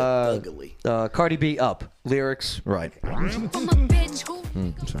on ugly. Cardi B Up. Lyrics, right. I'm a bitch who.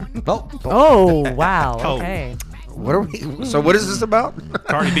 Sorry. Oh, wow. Oh. Okay. What are we? So what is this about?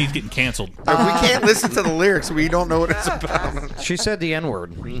 Cardi B's getting canceled. If we can't listen to the lyrics, we don't know what it's about. She said the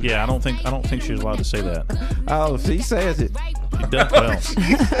N-word. Yeah, I don't think she's allowed to say that. Oh, she says it. Well,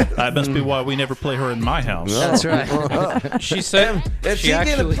 that must be why we never play her in my house. That's right. She said if she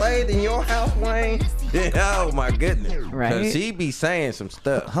actually get played in your house, Wayne, oh my goodness, Right. Because she be saying some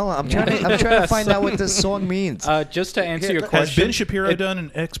stuff. Hold on, I'm trying to find out what this song means. Just to answer your Has question, Ben Shapiro done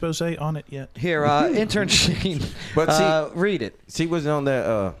an expose on it yet? Here, intern Shane, But read it. She was on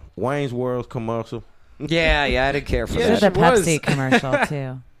that Wayne's World commercial. Yeah, I didn't care for There's that. a Pepsi commercial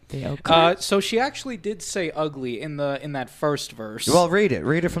too. The Oak. so she actually did say ugly in that first verse. Well, read it.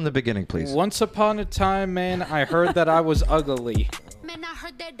 Read it from the beginning, please. Once upon a time, man, I heard that I was ugly. Man, I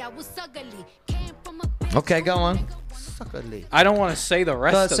heard that I was ugly. Came from a Okay, go on. I don't want to say the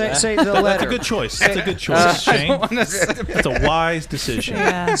rest of that. Say the letter. That's a good choice. That's a good choice, Shane. That's a wise decision.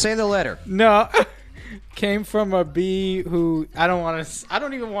 Yeah. Say the letter. No. Came from a bee who I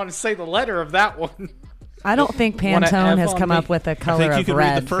don't even want to say the letter of that one. I don't think Wanna Pantone F has on come me? up with a I color think you of could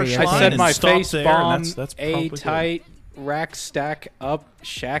read red the for first your I line said and my stop face there, bomb, and that's A probably good. tight, rack stack up,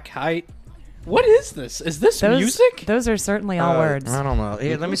 shack height. What is this? Is this music? Those are certainly all words. I don't know.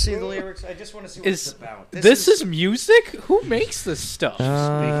 Here, let me see the lyrics. I just want to see what it's about. This is music? Who makes this stuff? Speaking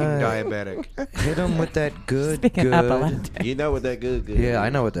diabetic. Hit him with that good, Speaking good. epileptic. You know what that good Yeah,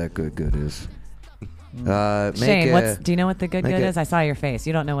 I know what that good is. Make Shane, do you know what the good make good a- is? I saw your face.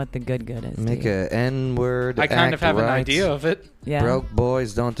 You don't know what the good good is. Make do you? a N-word. I kind of act have an right. idea of it. Yeah. Broke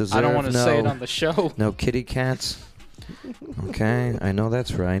boys don't deserve. I don't want to no, say it on the show. No kitty cats. Okay, I know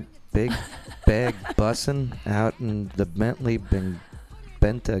that's right. Big bag bussin' out in the Bentley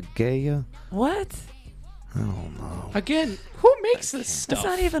Bentayga. What? I don't know. Again, who makes this stuff? That's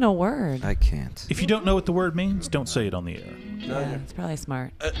not even a word. I can't. If you don't know what the word means, don't say it on the air. Yeah, it's probably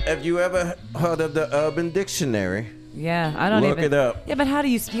smart. Have you ever heard of the Urban Dictionary? Yeah, I don't Look even. it up. Yeah, but how do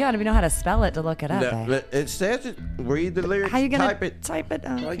you gotta know how to spell it to look it up? No, eh? but it says it. Read the lyrics. How you gonna type it? type it?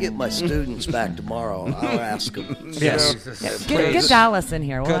 When I get my students back tomorrow, I'll ask them. Yes. Get Dallas in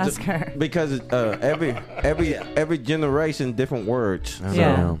here. We'll ask her. Because every generation, different words. I don't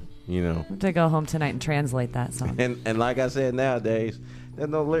Yeah. know. You know. I have to go home tonight and translate that song. And like I said, nowadays there's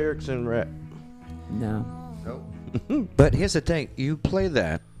no lyrics in rap. No. But here's the thing: you play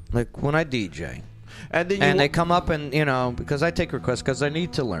that like when I DJ, and then they come up and because I take requests because I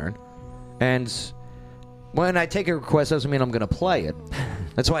need to learn, and when I take a request doesn't mean I'm going to play it.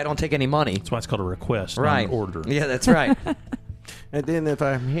 That's why I don't take any money. That's why it's called a request, Right. not an order. Yeah, that's right. And then if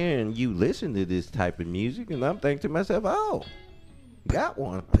I'm hearing you listen to this type of music, and I'm thinking to myself, oh, got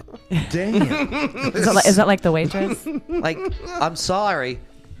one. Damn. Is that like the waitress? Like, I'm sorry,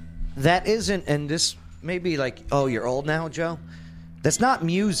 that isn't, and this may be like, oh, you're old now, Joe. That's not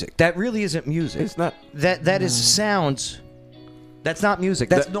music. That really isn't music. It's not. That is sounds. That's not music.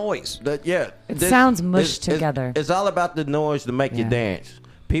 That's noise. It sounds mushed together. It's all about the noise to make you Yeah. dance.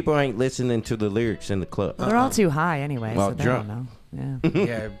 People ain't listening to the lyrics in the club. They're all too high anyway, Well, so they drunk. don't know. Yeah.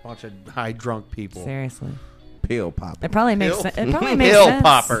 Yeah, a bunch of high drunk people. Seriously. Pill poppers. It probably makes Pill- sense. It probably makes Pill sense.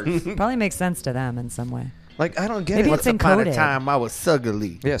 poppers. Probably makes sense to them in some way. Like, I don't get Maybe it. it's encoded. Time I was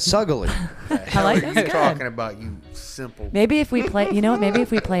suggly. Yeah, suggly. I like What that's are you good. talking about, you simple? Maybe if we play, you know what? Maybe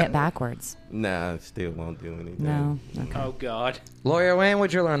if we play it backwards. Nah, it still won't do anything. No. Okay. Oh God. Lawyer Wayne,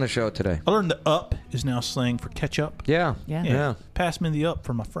 what'd you learn on the show today? I learned the up is now slang for ketchup. Yeah. Yeah. Pass me the up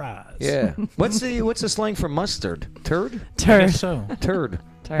for my fries. Yeah. What's the slang for mustard? Turd? I guess so. Turd.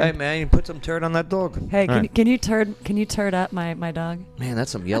 Turd. Hey man, you put some turd on that dog. Hey, All right. can you turd up my dog? Man,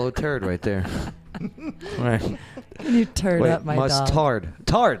 that's some yellow turd right there. All right. Can you turd up my dog? Mustard.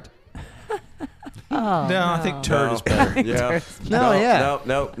 Tard. Oh, No, I think turd is better. Yeah. No, yeah.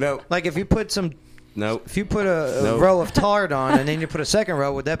 No. Like if you put some No. If you put a No. row of tard on and then you put a second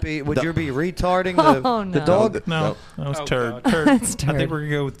row, would you be retarding Oh, the no. dog? No, that was Oh, turd. God. Turd. It's I turd. think we're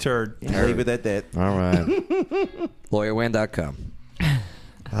gonna go with turd. Leave it at that. All right. LawyerWayne.com.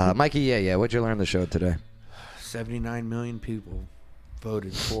 Mikey, yeah. What'd you learn on the show today? 79 million people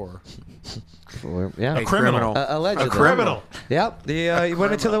voted for. Yeah. A criminal. Allegedly. A criminal. Yep. You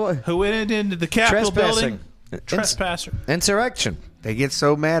went into the Who went into the Capitol building? Trespassing. Trespasser. Insurrection. They get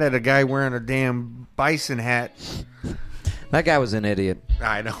so mad at a guy wearing a damn bison hat. That guy was an idiot.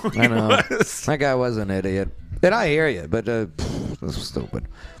 I know. I know. That guy was an idiot. And I hear you, but this was stupid.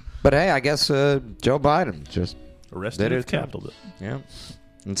 But hey, I guess Joe Biden just Arrested did at it. the Capitol building. Yeah.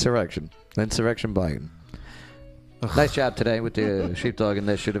 Insurrection Biden. Nice job today with the sheepdog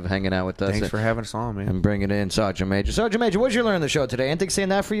initiative hanging out with us. Thanks for having us on, man. And bringing in Sergeant Major. Sergeant Major, what did you learn on the show today? Anything saying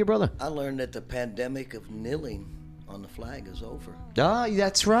that for you, brother? I learned that the pandemic of kneeling on the flag is over. Ah,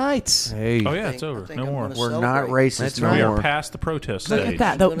 that's right. Hey. Oh, yeah, it's over. No more. We're not racist That's no right. We more. are past the protest Look stage.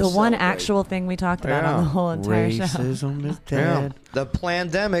 at that. The one actual thing we talked about on the whole entire show. Racism is Yeah. dead. The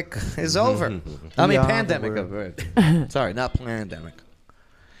pandemic is over. I mean, pandemic. Sorry, not pandemic.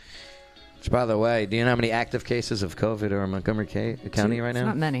 Which, by the way, do you know how many active cases of COVID are in Montgomery County right now?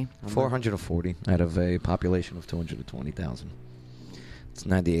 Not many. 440 out of a population of 220,000. It's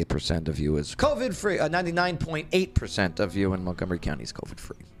 98% of you is COVID-free. 99.8% of you in Montgomery County is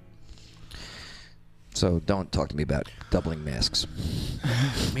COVID-free. So don't talk to me about doubling masks.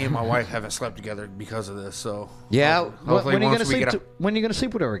 Me and my wife haven't slept together because of this, so... Yeah, hopefully when are you once going we to get sleep? When are you going to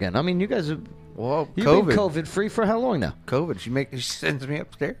sleep with her again? I mean, you guys have. Well, You've COVID. been COVID-free for how long now? COVID. She sends me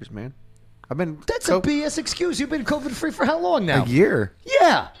upstairs, man. I've been... That's a BS excuse. You've been COVID-free for how long now? A year.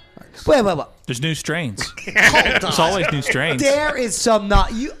 Yeah. Wait. There's new strains. Hold on. There's always new strains. There is some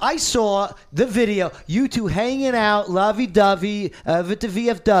not. I saw the video. You two hanging out, lovey-dovey, with the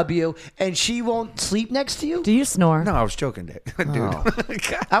VFW, and she won't sleep next to you. Do you snore? No, I was joking, dude.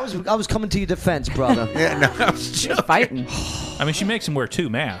 I was coming to your defense, brother. Yeah, no, I was joking. Fighting. I mean, she makes him wear 2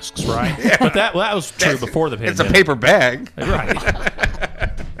 masks, right? But that was true before the pandemic. It's a paper bag. Right.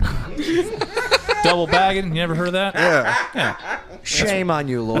 Double bagging. You never heard of that? Yeah. Shame on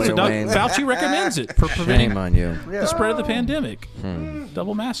you, Lawyer Wayne. Fauci recommends it for preventing Shame on you. the spread of the pandemic.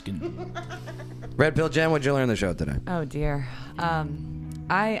 Double masking. Red Pill Jen, what'd you learn on the show today? Oh, dear.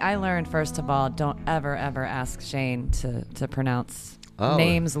 I learned, first of all, don't ever ask Shane to pronounce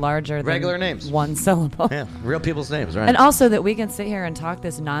names larger than regular names. one syllable. Yeah, real people's names, right? And also that we can sit here and talk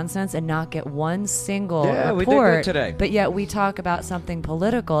this nonsense and not get one single Yeah, we did report. good today. But yet we talk about something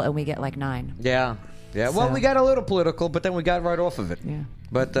political and we get like 9. Yeah. Well, So- we got a little political, but then we got right off of it. Yeah.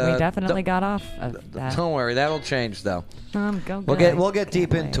 But We definitely got off of that. Don't worry, that'll change though. Go We'll get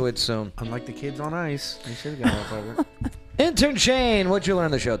deep into it soon. Unlike the kids on ice, they should have got off of it. Intern Shane, what'd you learn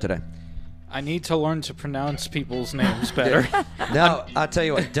on the show today? I need to learn to pronounce people's names better. No, I'll tell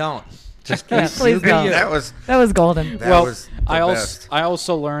you what, don't. Just Please don't. That was golden. was the I best.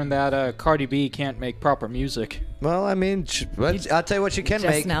 also learned that Cardi B can't make proper music. Well, I mean, I'll tell you what she can just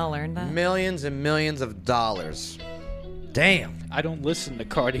make. now learned that? Millions and millions of dollars. Damn. I don't listen to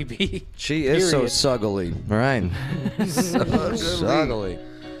Cardi B. She is so Period. suggly, right? So suggly.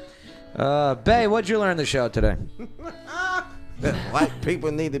 Bay, what'd you learn on the show today? White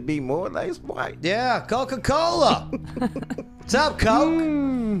people need to be more less white. Yeah, Coca Cola. What's up, Coke?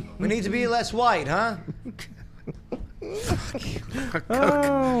 We need to be less white, huh? Coke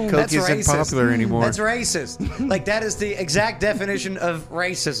That's isn't racist. popular anymore. That's racist. Like, that is the exact definition of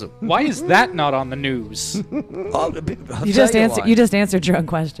racism. Why is that not on the news? You just answered your own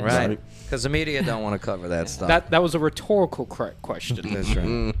question. Right. Because the media don't want to cover that stuff. That was a rhetorical question. That's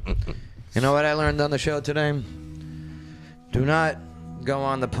right. You know what I learned on the show today? Do not go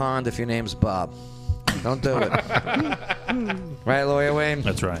on the pond if your name's Bob. Don't do it. Right, Lawyer Wayne?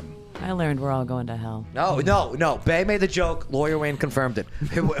 That's right. I learned we're all going to hell. No. Bay made the joke. Lawyer Wayne confirmed it.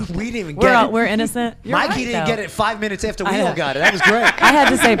 We didn't even get it. We're innocent. You're Mikey right, didn't though. get it 5 minutes after we I all know. got it. That was great. I had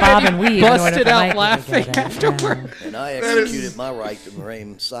to say Bob and we. Busted out laughing afterward. And I executed my right to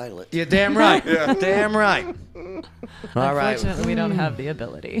remain silent. You're damn right. Damn right. All right. Unfortunately, we don't have the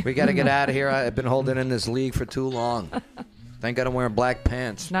ability. We got to get out of here. I've been holding in this league for too long. Thank God I'm wearing black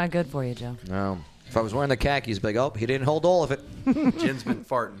pants. It's not good for you, Joe. No. If I was wearing the khakis, I'd be like, oh, he didn't hold all of it. Jen's been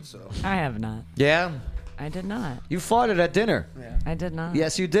farting, so. I have not. Yeah? I did not. You farted at dinner. I did not.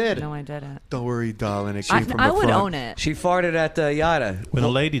 Yes, you did. No, I didn't. Don't worry, darling. It came from the I would front. own it. She farted at Yada. When a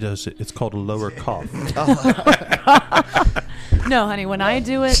lady does it, it's called a lower cough. No, honey, when I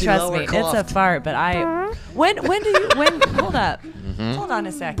do it, She trust lower me, coughed. it's a fart. But when hold up. Hold on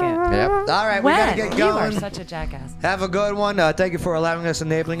a second. Yep. All right, we got to get You are going. such a jackass. Have a good one. Thank you for allowing us,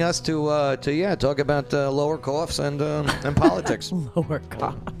 enabling us to talk about lower coughs and politics. Lower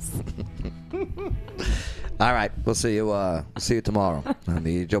coughs. All right, we'll see you tomorrow on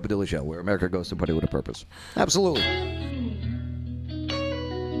the Joe Padula Show, where America goes to party with a purpose. Absolutely.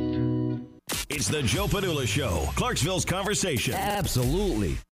 It's the Joe Padula Show, Clarksville's conversation. Absolutely.